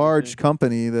certain change large everything.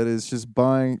 company that is just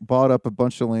bought up a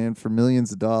bunch of land for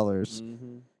millions of dollars,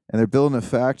 Mm-hmm. and they're building a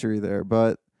factory there.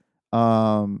 But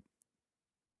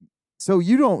so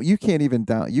you can't even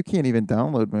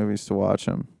download movies to watch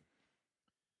them.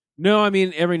 No, I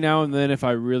mean every now and then, if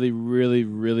I really, really,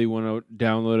 really want to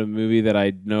download a movie that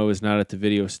I know is not at the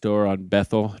video store on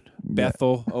Bethel,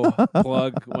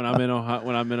 plug when I'm in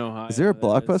Ohio. Is there a that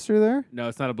Blockbuster there? No,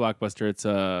 it's not a Blockbuster. It's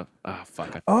a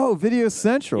fuck. Oh, Video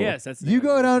Central. Yes, that's the you name of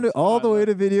go it. down to all the I way love-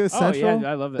 to Video Oh Central.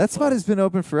 yeah, I love that. That spot place. has been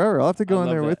open forever. I'll have to go I in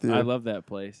love there that. with you. I love that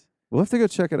place. We'll have to go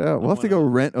check it out. We'll have to go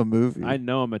rent a movie. I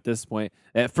know them at this point.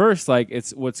 At first,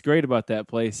 it's what's great about that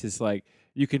place is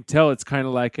you can tell it's kind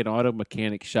of like an auto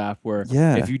mechanic shop where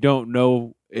Yeah. if you don't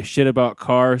know shit about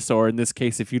cars, or in this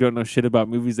case, if you don't know shit about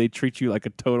movies, they treat you like a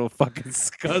total fucking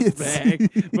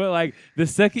scuzzbag. But the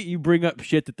second you bring up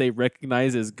shit that they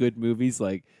recognize as good movies,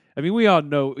 we all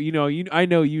know, I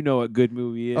know you know what good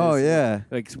movie is. Oh yeah.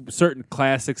 Certain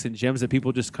classics and gems that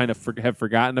people just kind of have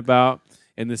forgotten about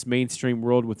in this mainstream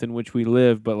world within which we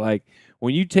live. But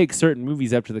when you take certain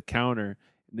movies up to the counter,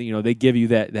 they give you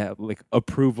that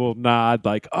approval nod,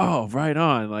 oh, right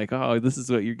on, oh, this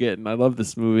is what you're getting. I love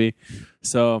this movie.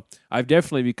 So I've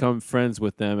definitely become friends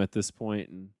with them at this point,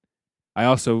 and I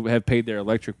also have paid their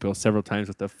electric bill several times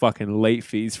with the fucking late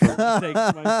fees for taking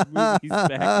my movies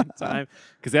back in time,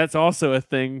 because that's also a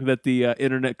thing that the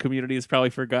internet community has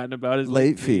probably forgotten about is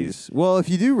Late fees. Well, if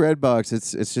you do Redbox,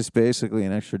 it's just basically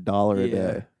an extra $1 a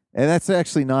day, and that's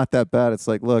actually not that bad. It's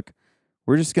look,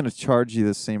 we're just going to charge you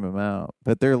the same amount.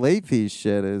 But their late fees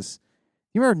shit is,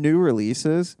 you remember new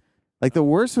releases? The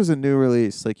worst was a new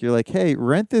release. You're like, hey,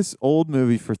 rent this old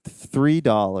movie for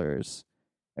 $3.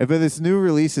 But this new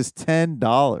release is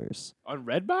 $10. On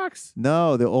Redbox?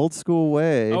 No, the old school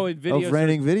way Oh, in videos of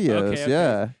renting videos. Okay.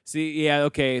 Yeah. See, yeah,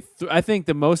 okay. I think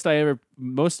the most I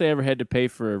ever had to pay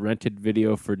for a rented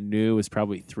video for new was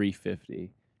probably $350.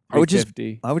 I would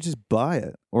just buy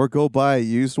it or go buy a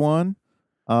used one.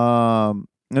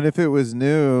 And if it was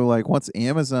new, once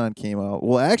Amazon came out,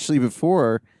 well, actually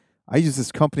before, I used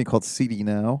this company called CD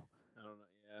Now. I don't know,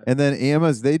 yeah. And then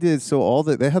Amazon, they did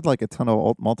they had a ton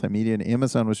of multimedia, and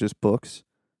Amazon was just books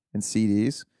and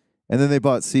CDs. And then they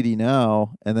bought CD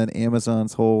Now, and then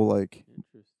Amazon's whole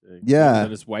Interesting. Yeah. They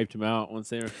just wiped them out once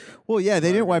they were. well, yeah,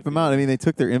 they didn't wipe them out. I mean, they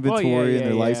took their inventory and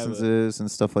their licenses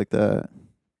and stuff like that.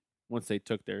 Once they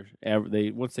took their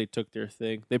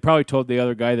thing, they probably told the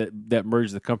other guy that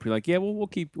merged the company, yeah, well, we'll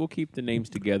keep the names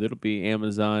together. It'll be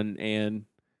Amazon and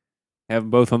have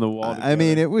them both on the wall. I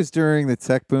mean, it was during the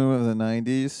tech boom of the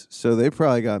 '90s, so they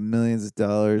probably got millions of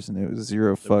dollars, and it was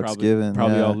zero fucks given.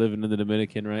 Probably yeah. all living in the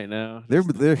Dominican right now. They're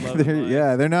loving life.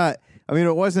 yeah, they're not. I mean,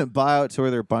 it wasn't buyout to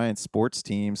where they're buying sports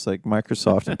teams like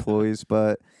Microsoft employees,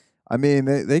 but I mean,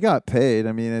 they got paid.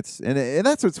 I mean, and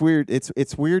that's what's weird.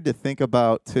 It's weird to think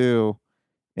about too,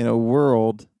 in a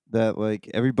world that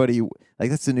everybody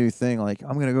that's a new thing. I'm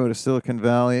gonna go to Silicon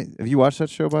Valley. Have you watched that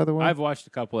show, by the way? I've watched a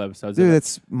couple episodes. Dude, of it.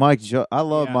 it's Mike Judge. I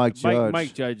love Mike Judge.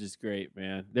 Mike Judge is great,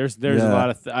 man. There's a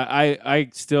lot of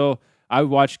I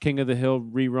watch King of the Hill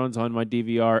reruns on my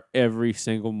DVR every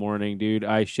single morning, dude.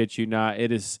 I shit you not.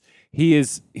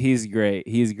 He's great.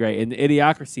 He's great. And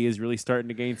Idiocracy is really starting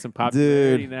to gain some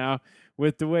popularity now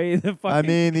with the way the fucking I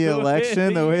mean, the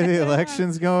way the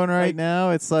election's going right now,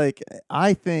 it's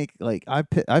I think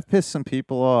I've pissed some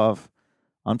people off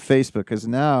on Facebook because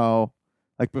now,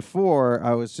 before,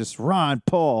 I was just Ron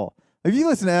Paul. If you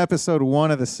listen to episode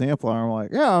 1 of the Sampler, I'm like,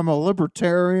 yeah, I'm a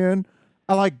libertarian.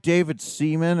 I like David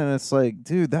Seaman, and it's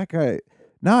dude, that guy.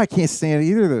 Now I can't stand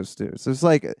either of those dudes. It's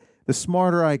the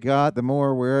smarter I got, the more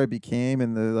aware I became,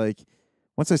 and the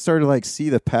once I started to like see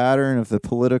the pattern of the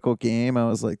political game, I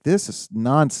was like, this is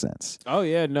nonsense. Oh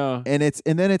yeah, no. And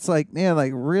then it's like, man,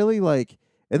 like really like,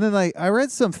 and then like I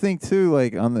read something too,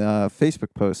 like on the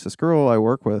Facebook post. This girl I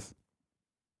work with,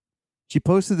 she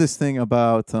posted this thing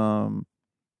about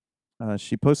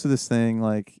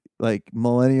like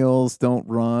millennials don't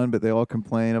run, but they all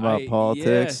complain about politics.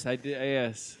 Yes, I did.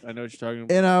 Yes, I know what you're talking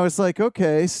about. And I was like,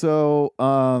 okay, so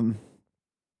I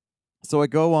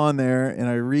go on there and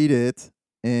I read it,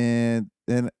 and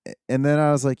then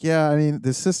I was like, yeah, I mean,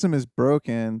 the system is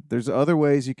broken. There's other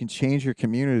ways you can change your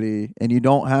community, and you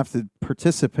don't have to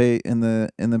participate in the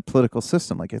political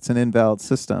system. Like, it's an invalid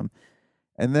system.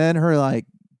 And then her like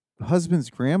husband's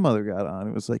grandmother got on.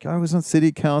 It was like, I was on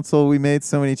city council. We made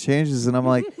so many changes, and I'm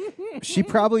like, she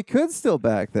probably could still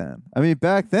back then. I mean,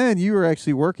 back then you were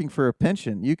actually working for a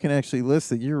pension. You can actually list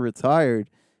that you're retired.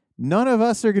 None of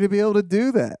us are going to be able to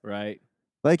do that. Right.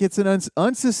 Like, it's an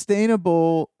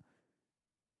unsustainable.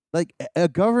 Like, a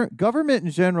government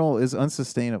in general is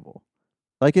unsustainable.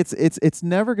 Like, it's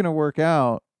never going to work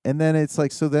out. And then it's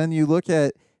like, so then you look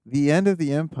at the end of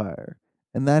the empire,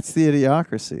 and that's the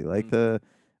idiocracy. Like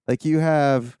like you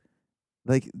have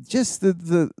like just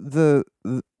the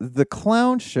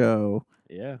clown show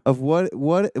of what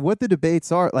the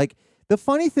debates are. Like, the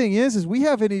funny thing is we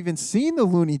haven't even seen the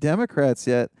loony Democrats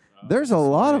yet. There's a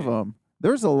lot of them.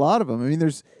 There's a lot of them. I mean,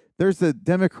 there's the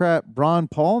Democrat Ron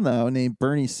Paul now named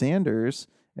Bernie Sanders,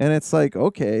 and it's like,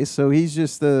 okay, so he's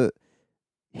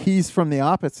from the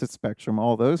opposite spectrum.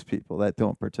 All those people that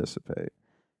don't participate.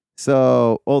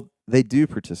 So, well, they do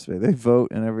participate. They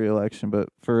vote in every election, but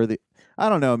I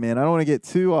don't know, man. I don't want to get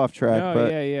too off track. No,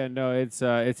 but no,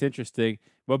 it's interesting.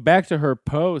 But back to her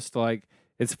post, like,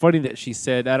 it's funny that she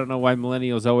said, I don't know why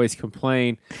millennials always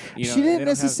complain. You know, she didn't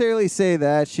necessarily say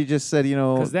that. She just said,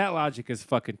 because that logic is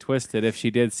fucking twisted. If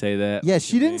she did say that, yeah,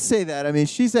 she didn't say that. I mean,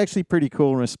 she's actually pretty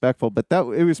cool and respectful, but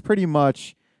it was pretty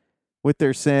much what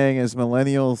they're saying is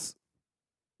millennials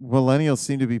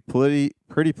seem to be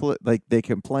like, they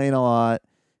complain a lot,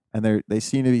 and they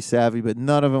seem to be savvy, but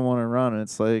none of them want to run. And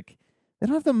it's like, they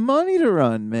don't have the money to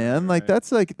run, man. Like,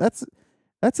 that's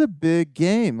a big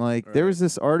game. Like, there was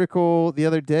this article the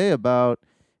other day about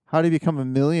how to become a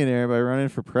millionaire by running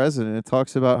for president. It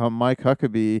talks about how Mike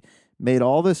Huckabee made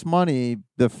all this money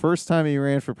the first time he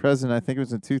ran for president. I think it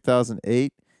was in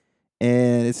 2008,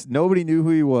 and nobody knew who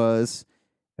he was.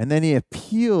 And then he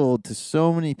appealed to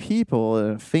so many people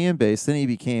and a fan base. Then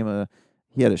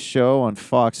he had a show on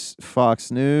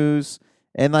Fox News,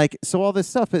 and like, so all this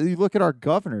stuff. You look at our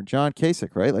governor, John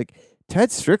Kasich, right? Like,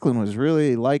 Ted Strickland was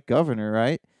really like governor,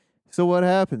 right? So what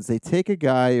happens? They take a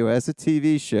guy who has a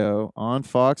TV show on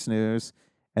Fox News,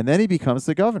 and then he becomes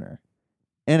the governor.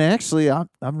 And actually, I'm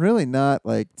really not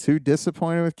like too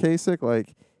disappointed with Kasich.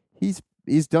 Like,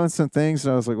 he's done some things,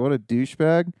 and I was like, what a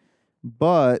douchebag.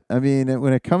 But I mean,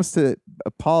 when it comes to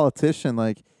a politician,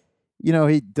 like, you know,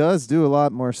 he does do a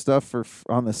lot more stuff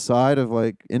on the side of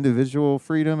like individual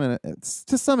freedom, and it's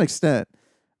to some extent.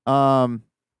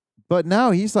 But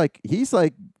now he's like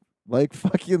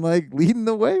fucking like leading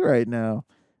the way right now,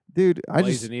 dude.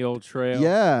 Blazing the old trail.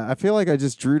 Yeah, I feel like I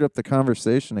just drewed up the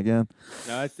conversation again.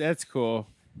 No, that's cool.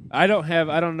 I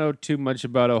don't know too much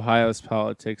about Ohio's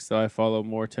politics, so I follow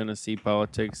more Tennessee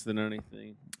politics than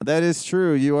anything. That is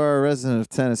true. You are a resident of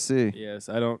Tennessee. Yes,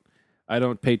 I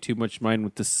don't pay too much mind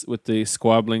with the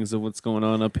squabblings of what's going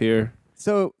on up here.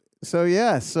 So what's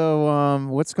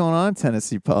going on in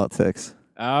Tennessee politics?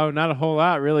 Oh, not a whole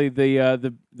lot, really.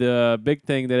 The big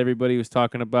thing that everybody was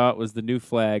talking about was the new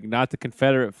flag, not the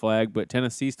Confederate flag, but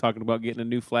Tennessee's talking about getting a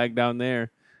new flag down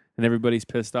there, and everybody's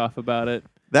pissed off about it.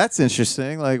 That's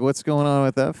interesting. Like, what's going on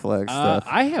with that flag stuff?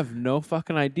 I have no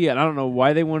fucking idea. And I don't know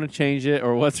why they want to change it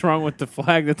or what's wrong with the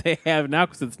flag that they have now,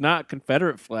 because it's not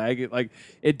Confederate flag.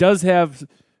 It does have,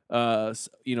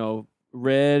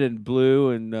 red and blue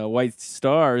and white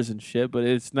stars and shit, but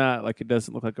it's not like, it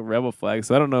doesn't look like a rebel flag.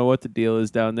 So I don't know what the deal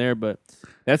is down there, but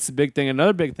that's the big thing.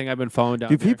 Another big thing I've been following down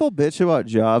there. Do people bitch about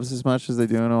jobs as much as they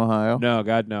do in Ohio? No,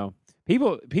 God, no.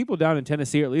 People down in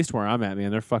Tennessee, or at least where I'm at,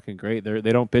 man, they're fucking great.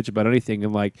 They don't bitch about anything,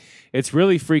 and like, it's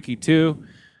really freaky too.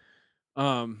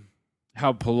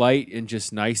 How polite and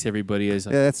just nice everybody is.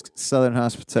 Yeah, that's Southern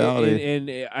hospitality.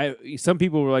 And some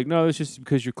people were like, no, it's just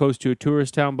because you're close to a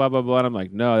tourist town, blah blah blah. And I'm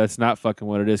like, no, that's not fucking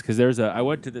what it is. Because I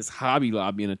went to this Hobby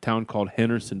Lobby in a town called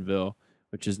Hendersonville,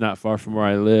 which is not far from where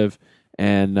I live,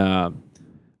 and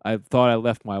I thought I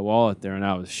left my wallet there, and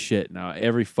I was shit. Now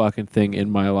every fucking thing in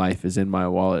my life is in my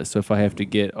wallet. So if I have to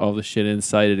get all the shit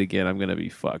inside it again, I'm gonna be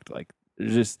fucked. Like,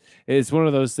 it's one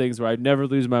of those things where I'd never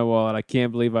lose my wallet. I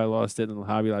can't believe I lost it in the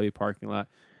Hobby Lobby parking lot.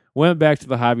 Went back to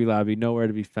the Hobby Lobby, nowhere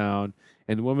to be found.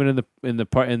 And the woman in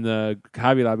the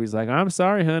Hobby Lobby is like, "I'm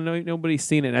sorry, hon, nobody's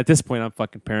seen it." And at this point, I'm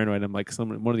fucking paranoid. I'm like,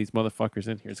 one of these motherfuckers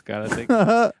in here's got to think.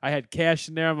 I had cash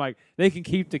in there. I'm like, they can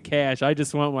keep the cash. I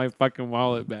just want my fucking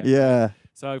wallet back. Yeah.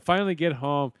 So I finally get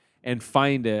home and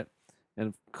find it, and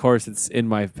of course, it's in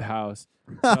my house.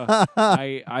 So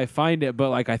I find it, but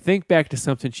like I think back to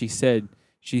something she said.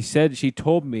 She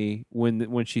told me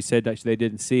when she said that they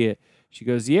didn't see it. She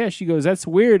goes, yeah. She goes, that's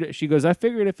weird. She goes, I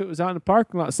figured if it was out in the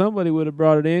parking lot, somebody would have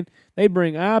brought it in. They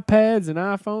bring iPads and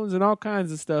iPhones and all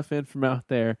kinds of stuff in from out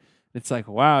there. It's like,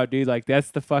 wow, dude, like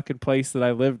that's the fucking place that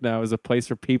I live now, is a place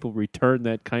where people return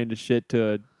that kind of shit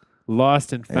to a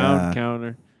lost and found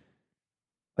counter.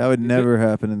 That would never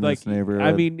happen in this neighborhood.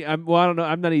 I mean, I don't know.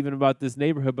 I'm not even about this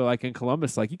neighborhood, but like in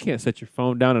Columbus, like you can't set your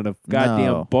phone down at a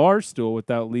goddamn bar stool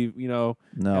without No,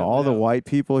 all the white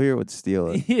people here would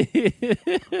steal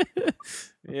it.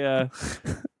 Yeah.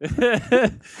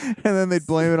 And then they'd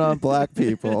blame it on black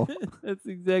people. That's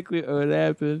exactly what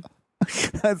happened.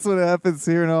 That's what happens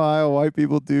here in Ohio. White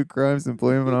people do crimes and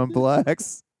blame it on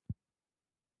blacks.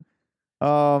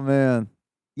 Oh, man.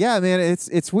 Yeah, man,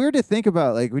 it's weird to think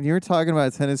about. Like, when you were talking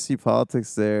about Tennessee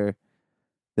politics there,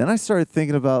 then I started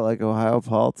thinking about, like, Ohio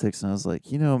politics, and I was like,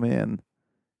 man,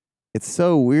 it's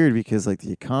so weird because, like,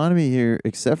 the economy here,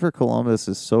 except for Columbus,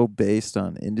 is so based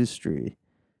on industry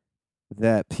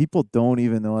that people don't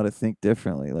even know how to think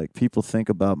differently. Like, people think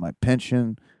about my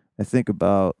pension. I think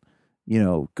about,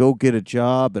 go get a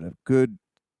job at a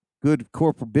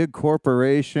big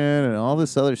corporation and all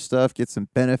this other stuff, get some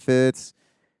benefits.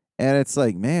 And it's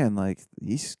like, man, like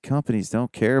these companies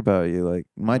don't care about you. Like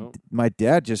my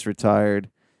dad just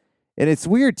retired, and it's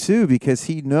weird too because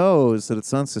he knows that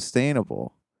it's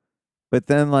unsustainable. But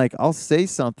then like I'll say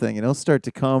something and he'll start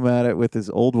to come at it with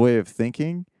his old way of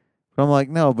thinking. But I'm like,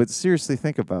 no, but seriously,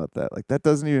 think about that. Like that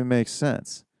doesn't even make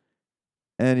sense.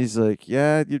 And he's like,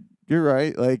 yeah, you're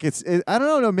right. Like I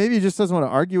don't know. Maybe he just doesn't want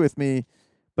to argue with me.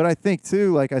 But I think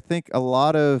too, like I think a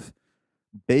lot of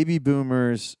baby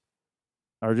boomers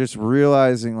are just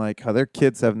realizing like how their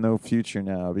kids have no future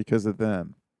now because of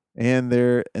them and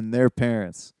their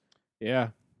parents. Yeah.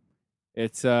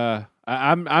 It's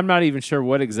I'm not even sure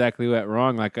what exactly went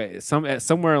wrong. Like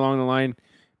somewhere along the line,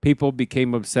 people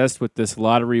became obsessed with this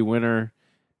lottery winner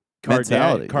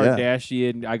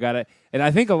Kardashian. Yeah. And I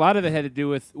think a lot of it had to do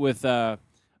with I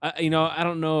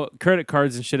don't know, credit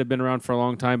cards and shit have been around for a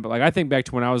long time, but like I think back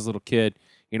to when I was a little kid.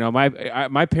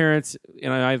 My parents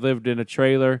and I lived in a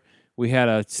trailer. We had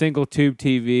a single tube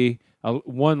TV,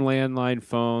 one landline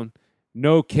phone,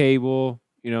 no cable,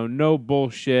 no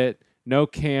bullshit, no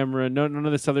camera, none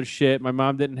of this other shit. My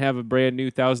mom didn't have a brand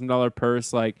new $1,000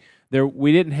 purse. Like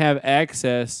we didn't have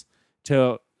access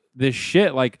to this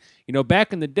shit. Like,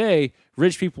 back in the day,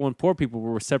 rich people and poor people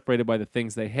were separated by the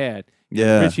things they had.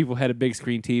 Yeah. Rich people had a big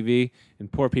screen TV,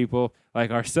 and poor people like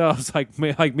ourselves, like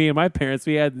me and my parents,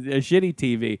 we had a shitty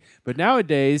TV. But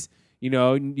nowadays, you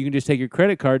can just take your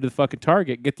credit card to the fucking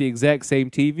Target, get the exact same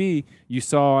TV you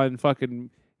saw on fucking,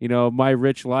 My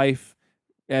Rich Life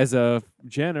as a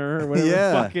Jenner or whatever the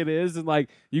fuck it is. And like,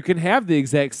 you can have the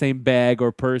exact same bag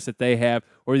or purse that they have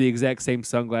or the exact same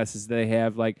sunglasses they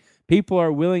have. Like, people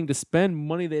are willing to spend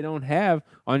money they don't have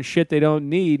on shit they don't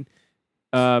need.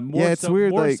 More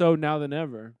so now than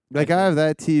ever. Like, I have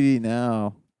that TV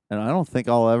now, and I don't think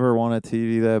I'll ever want a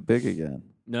TV that big again.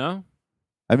 No?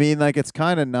 I mean, like, it's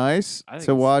kind of nice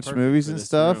to watch movies and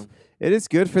stuff. Room. It is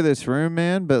good for this room,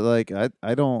 man, but, like,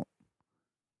 I don't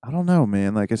know,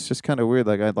 man. Like, it's just kind of weird.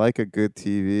 Like, I'd like a good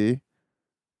TV,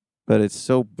 but it's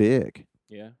so big.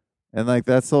 Yeah. And, like,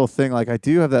 that's the whole thing. Like, I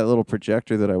do have that little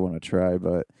projector that I want to try,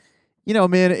 but,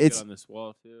 man, it's... on this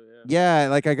wall, too, yeah,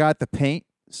 like, I got the paint.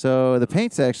 So the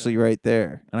paint's actually right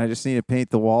there, and I just need to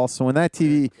paint the wall. So when that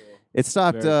TV... Cool. It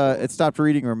stopped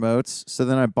reading remotes, so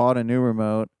then I bought a new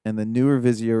remote, and the newer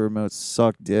Vizio remotes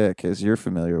suck dick, as you're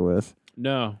familiar with.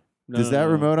 No. Does that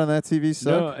remote on that TV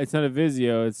suck? No, it's not a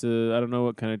Vizio. It's I don't know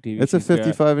what kind of TV. It's a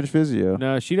 55-inch Vizio.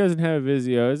 No, she doesn't have a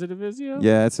Vizio. Is it a Vizio?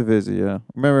 Yeah, it's a Vizio.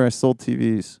 Remember, I sold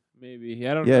TVs. Maybe.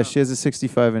 I don't know. Yeah, she has a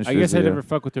 65-inch Vizio. I guess I never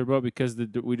fuck with her remote because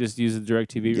we just use the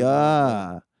DirecTV.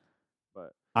 Yeah.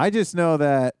 But I just know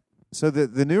that. So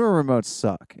the newer remotes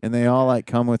suck, and they all like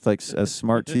come with like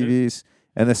smart TVs,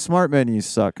 and the smart menus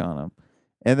suck on them.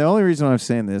 And the only reason why I'm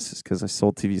saying this is because I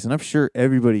sold TVs, and I'm sure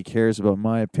everybody cares about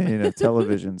my opinion of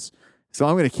televisions, so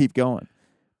I'm going to keep going.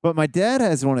 But my dad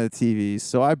has one of the TVs,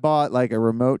 so I bought like a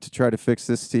remote to try to fix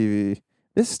this TV.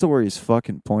 This story is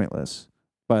fucking pointless,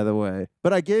 by the way.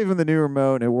 But I gave him the new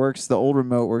remote, and it works. The old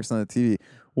remote works on the TV.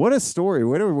 What a story.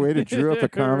 What a way to drew up a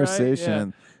conversation. Right,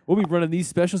 yeah. We'll be running these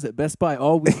specials at Best Buy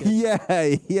all weekend.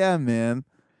 yeah, man.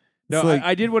 No, like,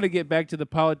 I did want to get back to the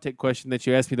politic question that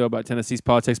you asked me though about Tennessee's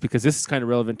politics because this is kind of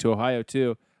relevant to Ohio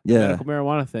too. The medical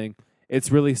marijuana thing. It's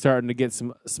really starting to get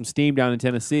some steam down in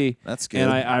Tennessee. That's good.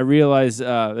 And I realize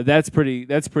that's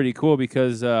pretty cool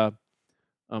because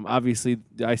obviously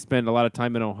I spend a lot of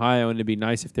time in Ohio, and it'd be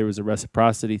nice if there was a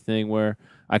reciprocity thing where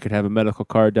I could have a medical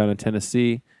card down in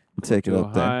Tennessee, take it up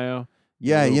Ohio. there.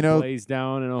 Yeah, you know,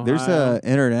 down in Ohio. there's a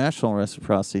international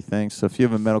reciprocity thing. So if you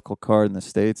have a medical card in the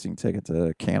States, you can take it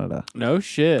to Canada. No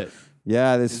shit.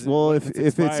 Yeah, if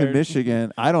it's in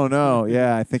Michigan, I don't know.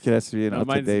 Yeah, I think it has to be an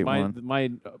up-to-date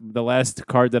one. The last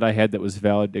card that I had that was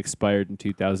valid expired in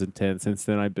 2010. Since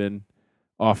then, I've been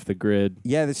off the grid.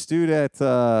 Yeah, this dude at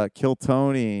Kill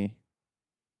Tony,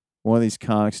 one of these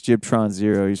comics, Jibtron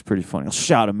Zero, he's pretty funny. I'll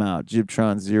shout him out,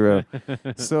 Jibtron Zero.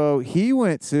 So he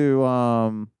went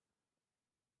to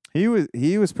he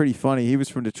was pretty funny. He was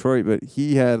from Detroit, but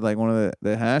he had like one of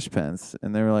the hash pens,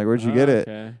 and they were like, "Where'd you get it?"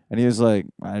 Okay. And he was like,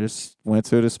 "I just went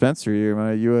to a dispensary.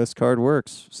 My U.S. card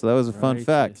works." So that was a fun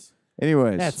fact.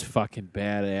 Anyways, that's fucking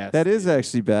badass. That is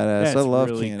actually badass. That's I love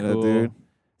really Canada, cool. dude.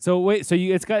 So wait, so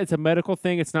it's a medical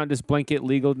thing. It's not just blanket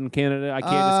legal in Canada. I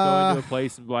can't just go into a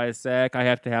place and buy a sack. I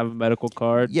have to have a medical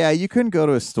card. Yeah, you couldn't go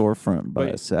to a storefront and buy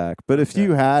a sack. But if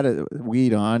you had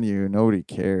weed on you, nobody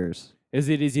cares. Is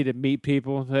it easy to meet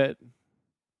people that?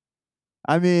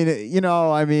 I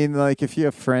mean, like if you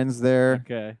have friends there,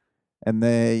 okay, and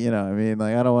they,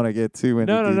 like I don't want to get too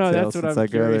into details. No, that's what I'm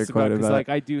curious about. Because like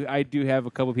I do have a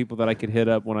couple people that I could hit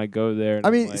up when I go there.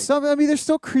 I mean, there's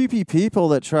still creepy people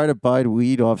that try to buy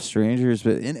weed off strangers,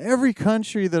 but in every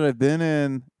country that I've been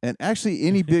in, and actually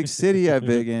any big city I've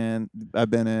been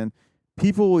in,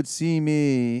 people would see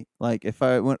me, like, if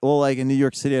I went, like in New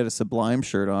York City, I had a Sublime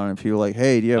shirt on, and people were like,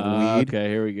 "Hey, do you have weed?" Okay,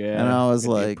 here we go. And I was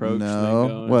like,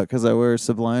 "No." What, because I wear a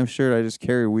Sublime shirt, I just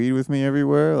carry weed with me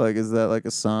everywhere? Like, is that like a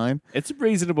sign? It's a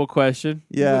reasonable question.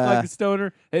 Yeah. You look like a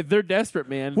stoner. If they're desperate,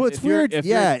 man. Well, it's weird. If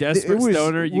you're a desperate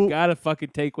stoner, you gotta fucking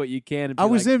take what you can.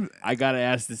 And I gotta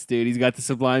ask this dude. He's got the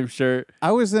Sublime shirt.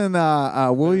 I was in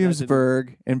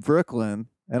Williamsburg in Brooklyn,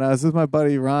 and I was with my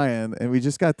buddy Ryan, and we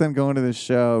just got done going to this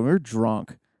show. And we were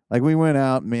drunk. Like, we went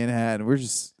out in Manhattan. We're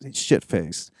just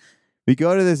shit-faced. We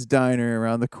go to this diner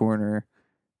around the corner,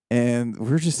 and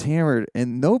we're just hammered.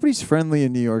 And nobody's friendly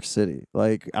in New York City,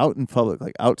 like out in public,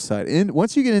 like outside.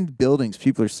 Once you get into buildings,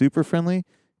 people are super friendly.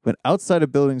 But outside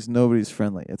of buildings, nobody's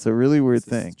friendly. It's a really weird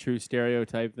thing. True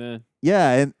stereotype then.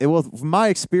 Yeah, from my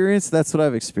experience, that's what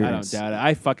I've experienced. I don't doubt it.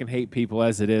 I fucking hate people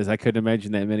as it is. I couldn't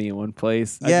imagine that many in one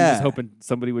place. Yeah. I was just hoping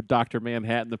somebody would Dr.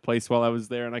 Manhattan the place while I was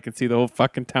there, and I could see the whole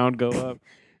fucking town go up.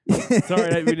 Sorry, I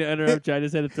didn't mean to interrupt you. I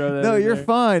just had to throw that. No, in you're there.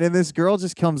 fine. And this girl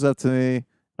just comes up to me.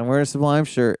 I'm wearing a Sublime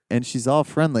shirt, and she's all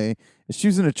friendly. And she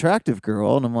was an attractive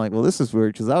girl, and I'm like, well, this is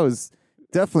weird because I was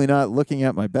definitely not looking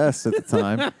at my best at the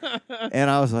time. And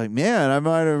I was like, man, I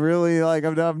might have really, like,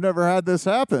 I've never had this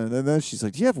happen. And then she's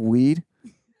like, do you have weed?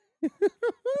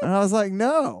 And I was like,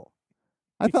 no.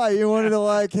 I thought you wanted to,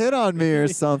 like, hit on me or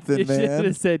something, you man. You should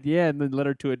have said yeah and then led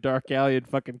her to a dark alley and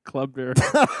fucking clubbed her.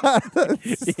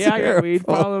 Yeah, I got weed.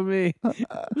 Follow me.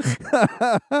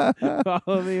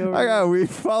 Follow me over I got weed.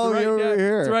 Follow me over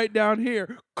here. It's right down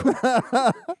here.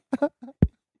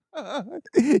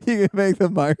 You can make the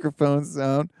microphone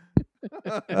sound.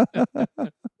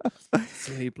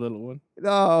 Sleep, little one.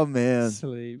 Oh, man.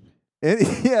 Sleep.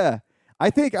 Yeah.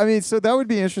 So that would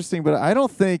be interesting, but I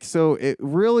don't think so. It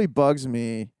really bugs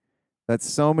me that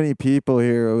so many people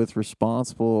here with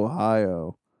responsible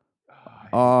Ohio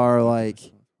are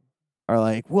like,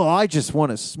 well, I just want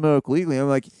to smoke legally. I'm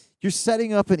like, you're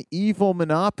setting up an evil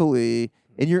monopoly,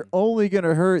 and you're only going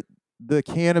to hurt the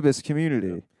cannabis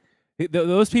community.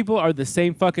 Those people are the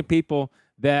same fucking people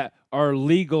that are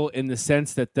legal in the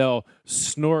sense that they'll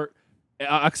snort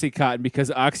Oxycontin because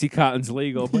Oxycontin's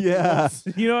legal. But Yeah.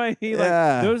 You know what I mean?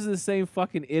 Yeah. Like, those are the same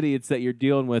fucking idiots that you're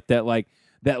dealing with that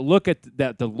look at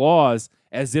the laws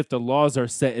as if the laws are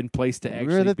set in place to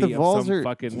actually be of some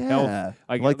fucking health.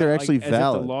 Like they're actually as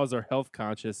valid. if the laws are health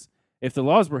conscious. If the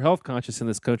laws were health conscious in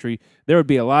this country, there would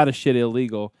be a lot of shit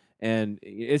illegal. And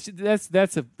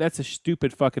that's a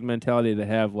stupid fucking mentality to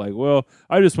have. Like, well,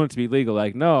 I just want it to be legal.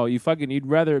 Like, no, you'd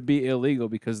rather it be illegal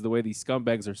because of the way these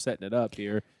scumbags are setting it up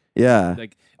here. Yeah.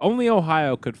 Like, only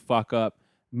Ohio could fuck up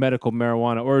medical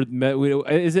marijuana. Or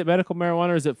is it medical marijuana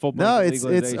or is it full No,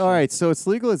 legalization? it's all right. So it's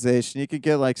legalization. You could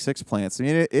get like 6 plants. I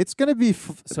mean, it's going to be.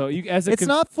 It's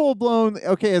not full blown.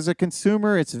 Okay, as a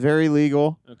consumer, it's very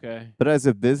legal. Okay. But as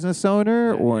a business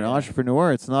owner or an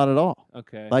entrepreneur, it's not at all.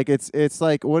 Okay. Like it's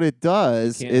like what it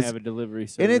does Can't is have a delivery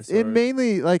service. And it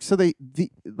mainly like so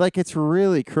like it's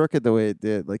really crooked the way it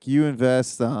did. Like you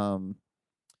invest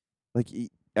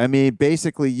I mean,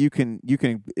 basically, you could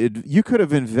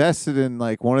have invested in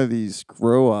like one of these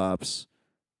grow ops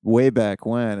way back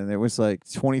when, and it was like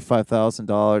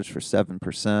 $25,000 for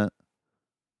 7%.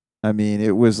 I mean,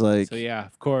 it was like, So yeah,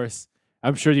 of course.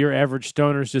 I'm sure your average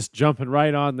stoner's just jumping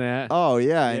right on that. oh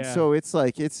yeah, and Yeah. so it's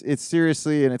like it's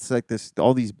seriously, and it's like this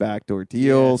all these backdoor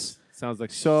deals. Yes. Sounds like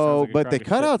So, a but they crock of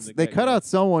cut shit out from the they cut get-go. out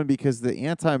someone because the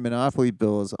anti-monopoly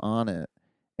bill is on it,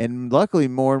 and luckily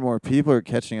more and more people are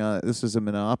catching on. This is a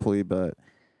monopoly, but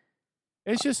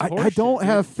It's just I horseshit, don't dude.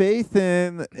 have faith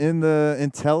in the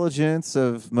intelligence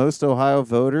of most Ohio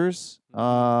voters.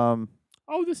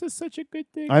 Oh, this is such a good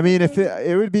thing. I mean, if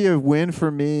it would be a win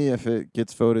for me if it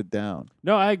gets voted down.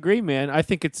 No, I agree, man. I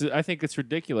think it's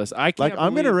ridiculous. I can't. Like,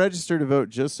 I'm going to believe- register to vote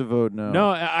just to vote no. No,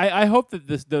 I hope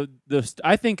that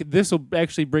I think this will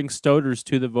actually bring stoters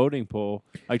to the voting poll,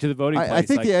 like to the voting place. I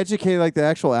think like, they educate like the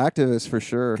actual activists for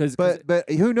sure. 'Cause- But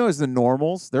who knows, the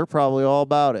normals? They're probably all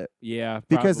about it. yeah,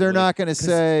 Because they're probably. not going to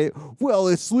say, well,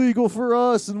 it's legal for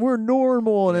us and we're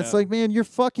normal. And it's Yeah. like, man, you're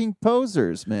fucking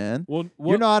posers, man. Well,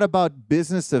 You're not about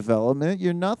business development.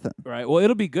 You're nothing. right. Well,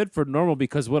 it'll be good for normal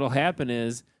because what'll happen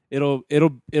is it'll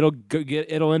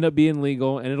end up being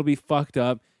legal and it'll be fucked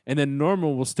up. And then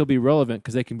normal will still be relevant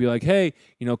because they can be like, hey,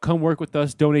 come work with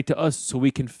us, donate to us so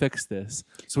we can fix this.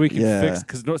 So we can Yeah.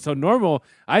 so normal,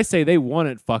 I say they want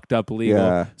it fucked up legal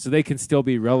Yeah. so they can still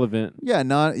be relevant. Yeah,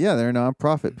 they're a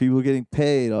nonprofit. People getting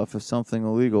paid off of something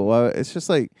illegal. Well, it's just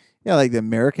like, like the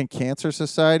American Cancer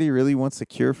Society really wants a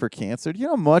cure for cancer. Do you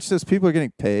know how much those people are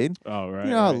getting paid? Oh, right.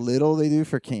 You know how right. little they do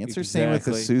for cancer? Same with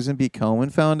the Exactly. Susan B.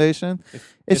 Komen Foundation.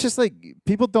 It's just like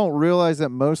people don't realize that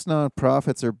most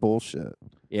nonprofits are bullshit.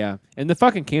 Yeah. And the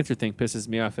fucking cancer thing pisses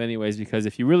me off anyways because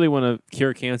if you really want to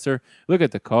cure cancer, look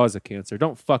at the cause of cancer.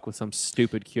 Don't fuck with some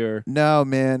stupid cure. No,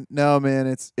 man.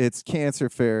 It's Cancer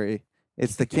Fairy.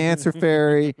 It's the Cancer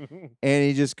Fairy, and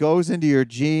he just goes into your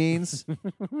genes,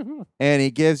 and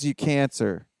he gives you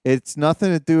cancer. It's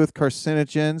nothing to do with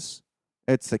carcinogens.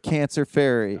 It's the Cancer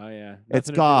Fairy. Oh, yeah. It's Nothing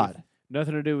to do God. with-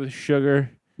 Nothing to do with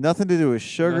sugar. Nothing to do with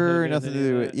sugar. Nothing Nothing to to do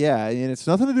do with with and it's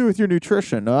nothing to do with your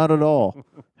nutrition. Not at all.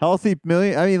 Healthy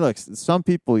million. I mean, look, some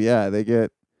people, they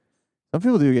get. Some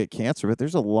people do get cancer, but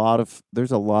there's a lot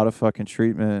of fucking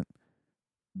treatment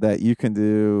that you can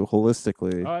do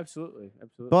holistically. Oh, absolutely.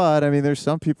 Absolutely. But I mean, there's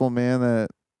some people, man, that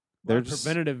They're just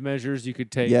preventative measures you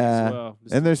could take Yeah. as well.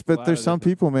 Just and a lot there's of some different-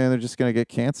 people, man, they're just gonna get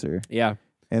cancer. Yeah.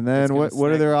 And It's then gonna what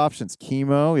are snag their you. options?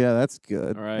 Chemo, yeah, that's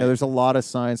good. All right. Yeah, there's a lot of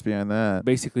science behind that.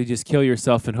 Basically, just kill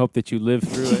yourself and hope that you live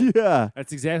through it. Yeah,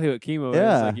 That's exactly what chemo is.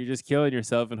 Yeah. Like you're just killing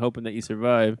yourself and hoping that you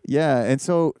survive. yeah, and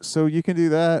so you can do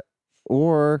that,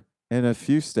 or in a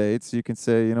few states, you can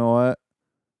say, you know what,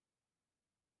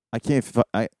 I can't.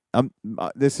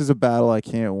 This is a battle I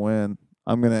can't win.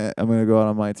 I'm gonna go out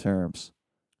on my terms.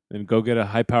 And go get a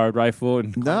high-powered rifle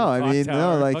and climb No, the I clock mean,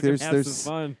 tower and like fucking have there's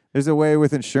some fun. there's a way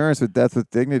with insurance with death with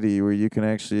dignity where you can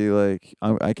actually like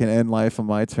I can end life on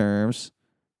my terms.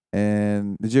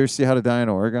 And did you ever see How to Die in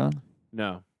Oregon?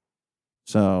 No.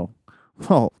 So,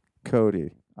 well,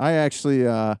 Cody, I actually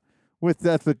with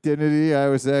Death with Dignity, I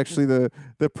was actually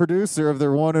the producer of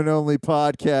their one and only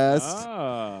podcast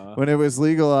Ah. when it was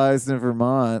legalized in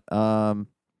Vermont.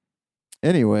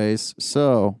 Anyways,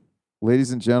 so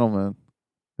ladies and gentlemen,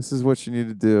 this is what you need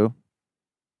to do.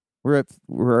 We're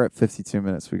at 52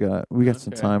 minutes. We got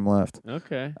some Okay. time left.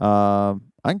 Okay. I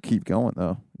can keep going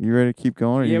though. You ready to keep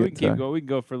going? Or Yeah, you we get can keep tired? going. We can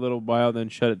go for a little while, then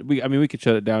shut it. We could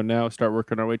shut it down now. Start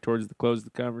working our way towards the close of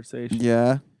the conversation.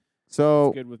 Yeah. So,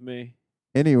 It's good with me.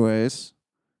 anyways,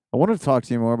 I wanted to talk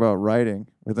to you more about writing,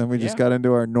 but then we just Yeah. got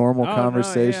into our normal Oh, no, yeah,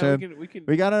 conversation. we can.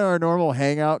 We got into our normal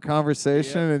hangout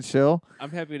conversation and chill.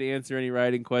 I'm happy to answer any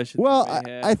writing questions. Well, you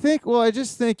may have. I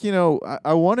just think,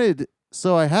 I wanted,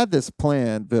 so I had this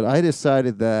plan, but I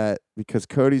decided that because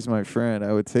Cody's my friend,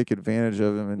 I would take advantage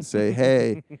of him and say,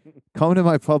 hey, come to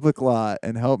my public lot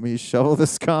and help me shovel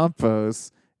this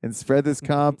compost and spread this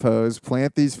compost,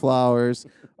 plant these flowers.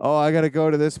 Oh, I got to go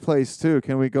to this place too.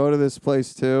 Can we go to this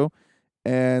place too?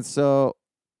 And so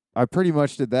I pretty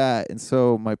much did that. And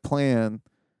so my plan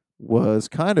was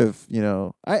kind of,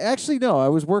 I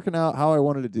was working out how I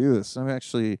wanted to do this. I'm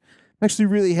actually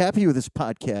really happy with this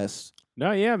podcast.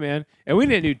 No, yeah, man. And we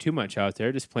didn't do too much out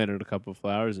there. Just planted a couple of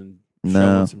flowers and No.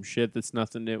 shoveled some shit that's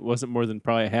nothing. It wasn't more than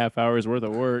probably a half hour's worth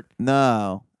of work.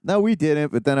 No, we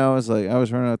didn't. But then I was running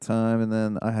out of time, and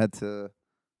then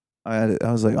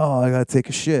I was like, oh, I gotta take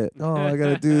a shit. Oh, I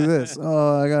gotta do this.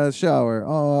 Oh, I gotta shower.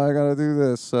 Oh, I gotta do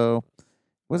this. So it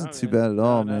wasn't No, too man. bad at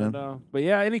all, No, not man. at all. But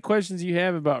yeah, any questions you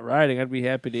have about writing, I'd be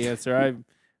happy to answer.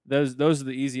 Those are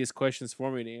the easiest questions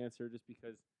for me to answer, just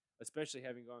because, especially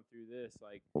having gone through this,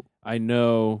 like I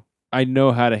know I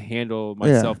know how to handle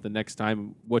myself the next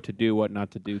time, what to do, what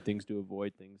not to do, things to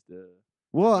avoid, things to.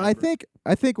 Well, remember.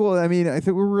 I think. Well, I mean, I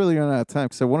think we're really running out of time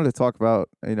because I wanted to talk about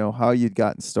how you'd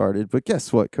gotten started. But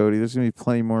guess what, Cody? There's gonna be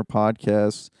plenty more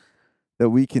podcasts that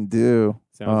we can do.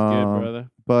 Sounds good, brother.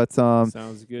 But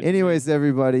Sounds good. anyways,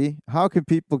 everybody, how can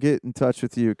people get in touch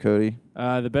with you, Cody?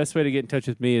 The best way to get in touch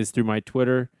with me is through my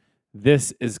Twitter.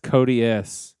 This is Cody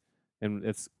S. And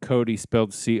it's Cody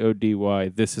spelled C-O-D-Y.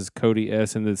 This is Cody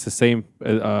S. And it's the same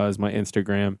as my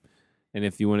Instagram. And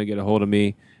if you want to get a hold of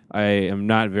me, I am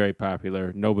not very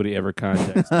popular. Nobody ever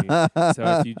contacts me.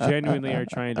 So if you genuinely are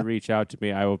trying to reach out to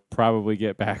me, I will probably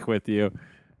get back with you,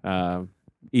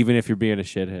 even if you're being a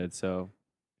shithead. So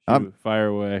fire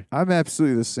away. I'm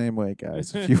absolutely the same way,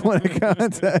 guys. If you want to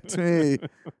contact me,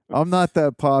 I'm not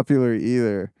that popular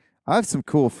either. I have some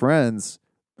cool friends,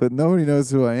 but nobody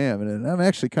knows who I am, and I'm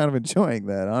actually kind of enjoying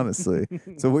that, honestly.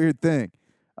 It's a weird thing.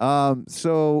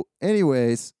 So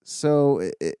anyways,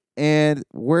 and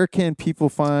where can people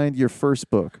find your first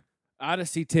book?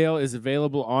 Odyssey Tale is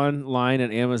available online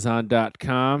at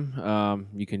Amazon.com.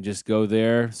 You can just go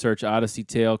there, search Odyssey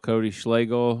Tale, Cody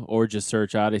Schlegel, or just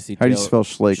search Odyssey Tale. How do you spell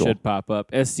Schlegel? Should pop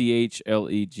up.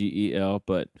 Schlegel,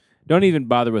 but don't even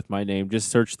bother with my name. Just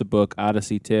search the book,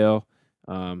 Odyssey Tale.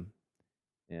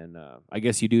 And I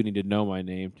guess you do need to know my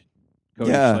name,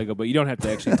 Cody Schlegel, but you don't have to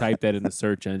actually type that in the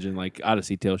search engine. Like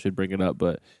Odyssey Tale should bring it up,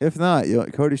 but if not,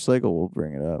 Cody Schlegel will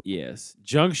bring it up. Yes,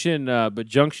 Junction, but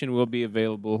Junction will be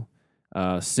available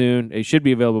soon. It should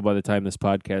be available by the time this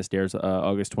podcast airs,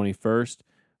 August 21st,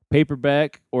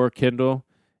 paperback or Kindle.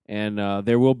 And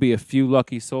there will be a few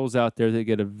lucky souls out there that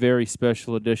get a very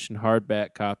special edition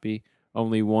hardback copy,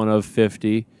 only one of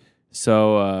 50.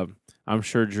 So I'm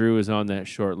sure Drew is on that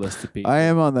short list of people. I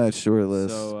am on that short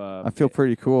list. So, I feel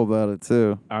pretty cool about it,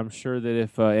 too. I'm sure that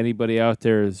if anybody out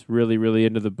there is really, really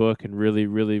into the book and really,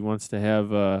 really wants to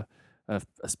have a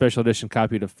special edition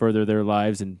copy to further their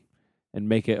lives and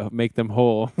make them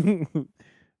whole,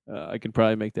 I can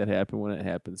probably make that happen when it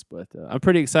happens. But I'm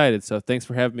pretty excited. So thanks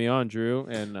for having me on, Drew.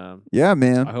 And yeah,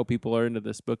 man. I hope people are into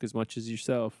this book as much as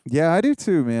yourself. Yeah, I do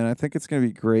too, man. I think it's going to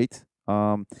be great.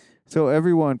 So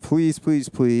everyone, please, please,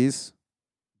 please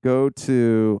go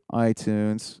to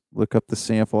iTunes, look up the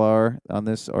Sample Hour on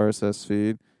this RSS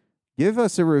feed. Give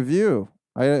us a review.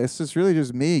 It's just really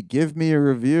just me. Give me a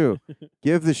review.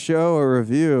 Give the show a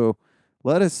review.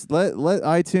 Let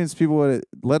iTunes people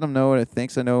let them know what it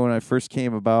thinks. I know when I first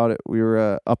came about it, we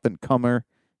were up and comer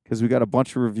because we got a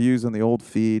bunch of reviews on the old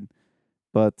feed,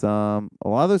 but a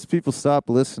lot of those people stopped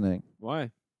listening.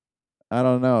 Why? I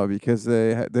don't know, because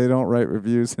they don't write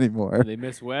reviews anymore. They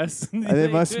miss Wes. They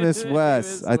must miss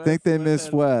Wes. I think they miss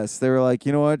Wes. They were like,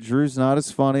 you know what, Drew's not as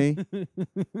funny.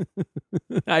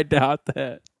 I doubt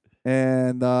that.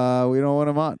 And we don't want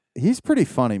him on. He's pretty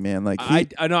funny, man. Like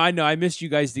I know. I missed you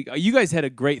guys. You guys had a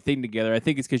great thing together. I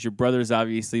think it's because you're brothers,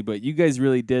 obviously, but you guys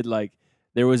really did. Like,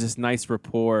 there was this nice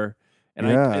rapport, and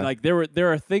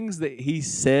there are things that he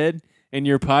said in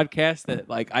your podcast that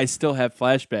like I still have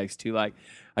flashbacks to. Like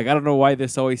I don't know why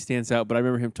this always stands out, but I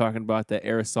remember him talking about that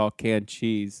aerosol canned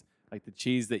cheese, like the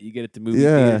cheese that you get at the movie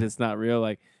theaters. It's not real.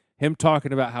 Like him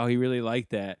talking about how he really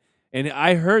liked that. And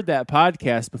I heard that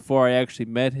podcast before I actually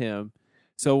met him.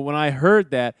 So when I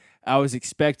heard that, I was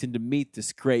expecting to meet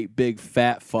this great big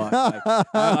fat fuck.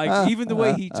 Like even the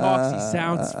way he talks, he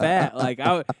sounds fat.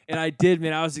 I did,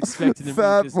 man. I was expecting to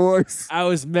fat meet this voice. I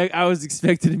was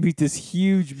expecting to meet this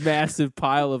huge, massive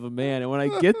pile of a man, and when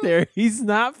I get there, he's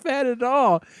not fat at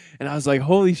all. And I was like,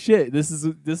 "Holy shit, this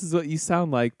is what you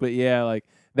sound like." But yeah, like.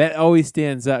 That always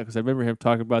stands out because I remember him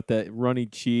talking about that runny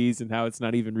cheese and how it's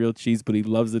not even real cheese, but he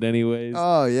loves it anyways.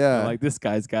 Oh, yeah. I'm like, this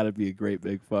guy's got to be a great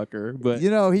big fucker. But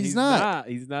he's not.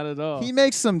 He's not at all. He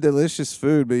makes some delicious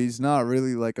food, but he's not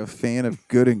really like a fan of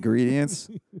good ingredients.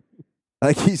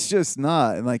 Like he's just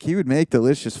not. And like he would make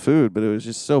delicious food, but it was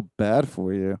just so bad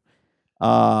for you.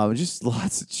 Just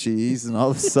lots of cheese and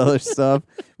all this other stuff.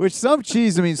 Which some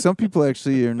people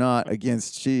actually are not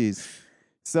against cheese.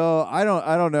 So I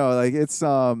don't know. Like it's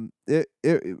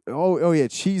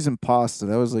cheese and pasta.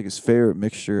 That was like his favorite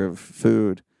mixture of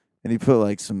food. And he put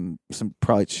like some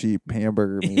probably cheap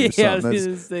hamburger meat or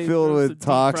something that's filled with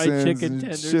toxins and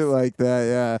tenders. Shit like that.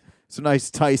 Yeah, some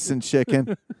nice Tyson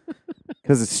chicken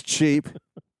because it's cheap.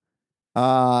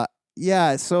 So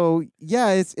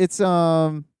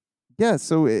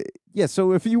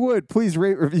if you would please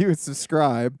rate, review, and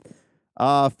subscribe.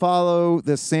 Follow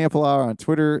the Sample Hour on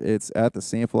Twitter. It's at the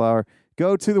Sample Hour.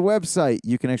 Go to the website.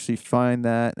 You can actually find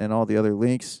that and all the other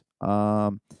links.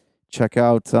 Check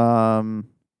out. I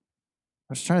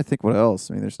was trying to think what else.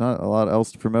 I mean, there's not a lot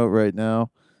else to promote right now.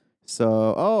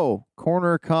 So,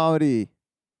 Corner Comedy,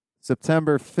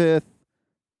 September 5th.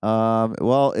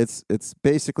 Well, it's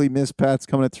basically Miss Pat's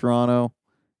coming to Toronto.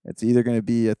 It's either going to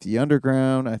be at the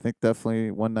Underground, I think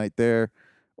definitely one night there,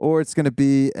 or it's going to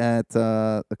be at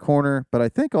the Corner. But I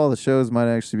think all the shows might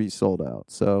actually be sold out.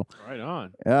 So Right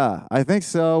on. yeah, I think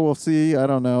so. We'll see. I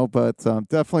don't know, but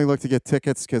definitely look to get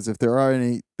tickets because if there are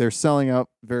any, they're selling out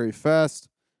very fast.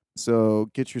 So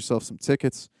get yourself some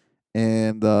tickets,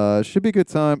 and should be a good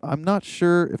time. I'm not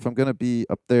sure if I'm going to be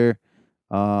up there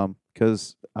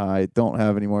because I don't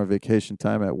have any more vacation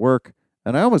time at work.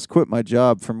 And I almost quit my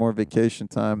job for more vacation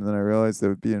time, and then I realized that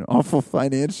would be an awful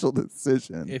financial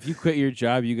decision. If you quit your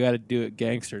job, you got to do it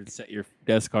gangster and set your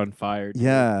desk on fire.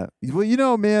 Yeah.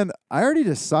 Well, man, I already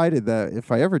decided that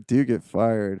if I ever do get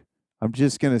fired, I'm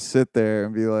just going to sit there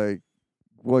and be like,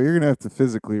 well, you're going to have to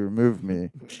physically remove me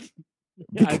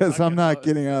because I'm not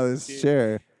getting out of this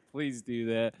chair. Please do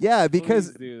that. Yeah,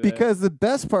 because the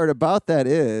best part about that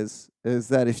is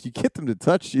that if you get them to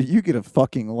touch you, you get a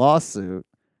fucking lawsuit.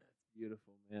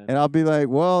 Beautiful, man. And I'll be like,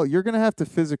 well, you're going to have to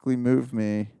physically move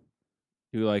me.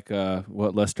 Do like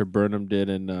what Lester Burnham did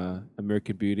in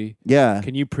American Beauty. Yeah.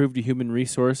 Can you prove to Human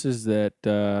Resources that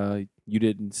you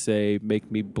didn't say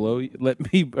make me blow you?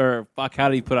 Let me, or fuck, how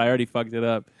did he put it? I already fucked it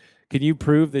up. Can you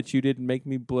prove that you didn't make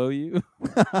me blow you?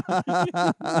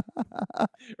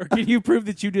 Or can you prove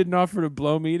that you didn't offer to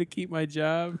blow me to keep my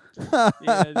job?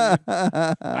 Yeah, dude.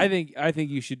 I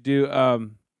think you should do.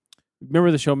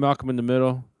 Remember the show Malcolm in the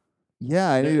Middle?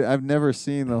 Yeah, I've never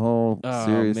seen the whole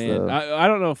series. Man. Though. I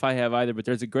don't know if I have either, but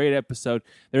there's a great episode.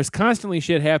 There's constantly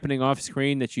shit happening off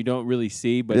screen that you don't really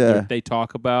see, but they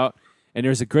talk about. And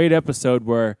there's a great episode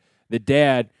where the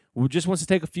dad who just wants to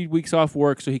take a few weeks off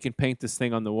work so he can paint this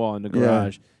thing on the wall in the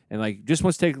garage. And like just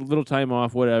wants to take a little time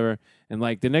off, whatever. And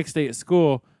like the next day at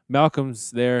school,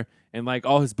 Malcolm's there and like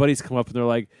all his buddies come up and they're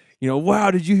like,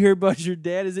 wow, did you hear about your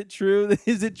dad? Is it true?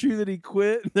 Is it true that he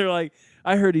quit? And they're like,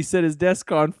 I heard he set his desk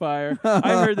on fire.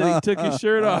 I heard that he took his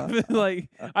shirt off. Like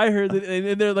I heard that,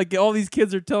 and they're like, all these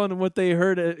kids are telling him what they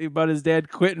heard about his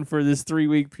dad quitting for this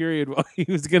 3-week period while he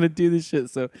was gonna do this shit.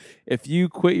 So if you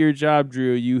quit your job,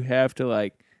 Drew, you have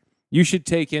to you should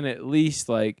take in at least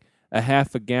like a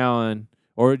half a gallon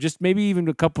or just maybe even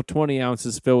a couple 20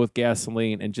 ounces filled with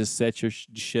gasoline and just set your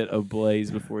shit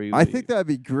ablaze before you leave. I think that'd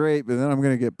be great, but then I'm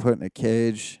going to get put in a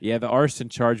cage. Yeah, the arson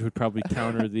charge would probably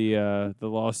counter the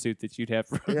lawsuit that you'd have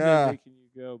for making you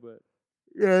go. But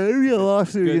yeah, there'd be a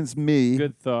lawsuit against me.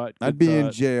 Good thought. I'd be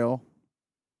in jail.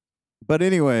 But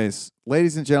anyways,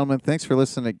 ladies and gentlemen, thanks for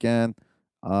listening again.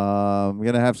 We're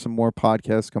going to have some more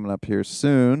podcasts coming up here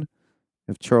soon.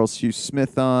 We have Charles Hugh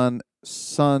Smith on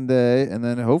Sunday, and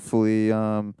then hopefully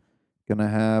gonna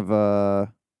have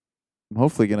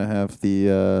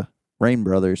the Rain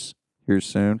Brothers here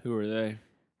soon. Who are they?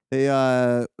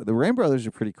 The Rain Brothers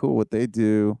are pretty cool. What they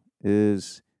do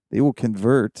is they will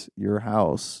convert your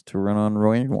house to run on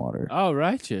rainwater. Oh,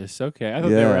 righteous. Okay, I thought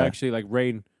they were actually like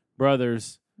Rain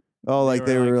Brothers. Oh, like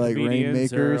they were like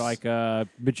rainmakers, or like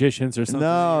magicians or something.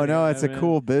 No, it's a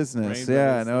cool business.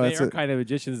 Yeah, no, they are kind of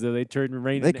magicians though. They turn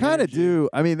rain. They kind of do.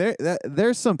 I mean,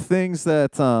 there's some things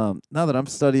that now that I'm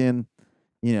studying,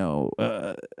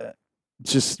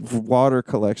 just water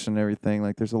collection and everything.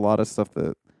 Like, there's a lot of stuff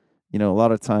that, a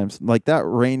lot of times, like that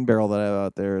rain barrel that I have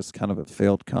out there is kind of a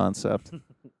failed concept.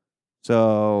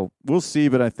 So we'll see,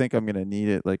 but I think I'm going to need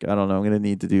it. Like, I don't know. I'm going to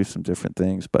need to do some different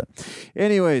things. But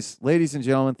anyways, ladies and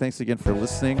gentlemen, thanks again for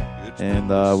listening, and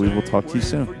we will talk to you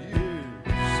soon. We need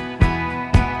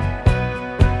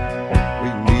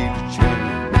to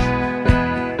change.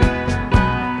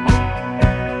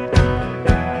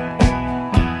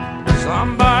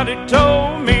 Somebody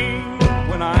told me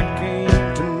when I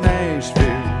came to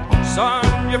Nashville,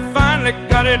 son, you finally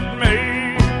got it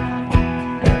made.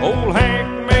 Old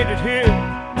Hank made it here.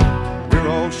 We're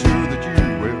all sure that you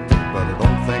will, but I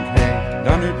don't think Hank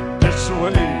done it this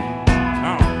way.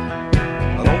 No,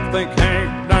 I don't think Hank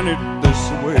done it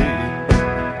this way.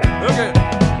 Look at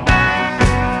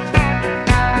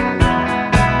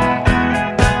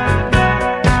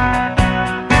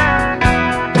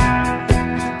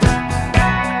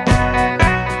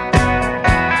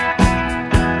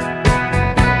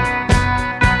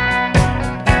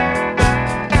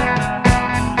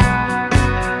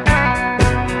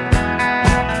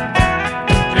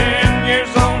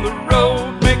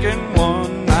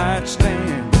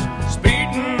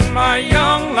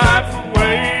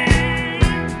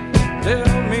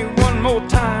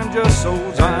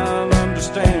souls I'll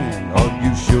understand. Are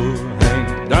you sure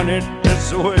Hank done it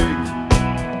this way?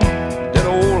 Did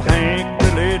old Hank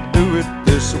really do it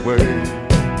this way?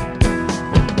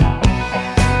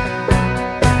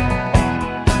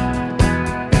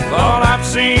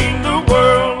 seen the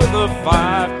world with a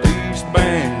 5-piece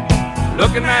band,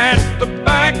 looking at the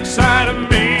backside of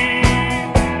me,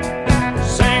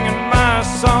 singing my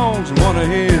songs and one of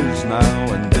his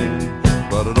now and then.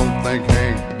 But I don't think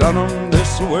Hank done 'em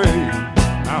this way.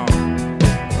 No,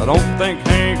 I don't think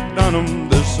Hank done 'em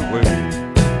this way.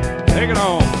 Take it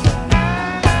on.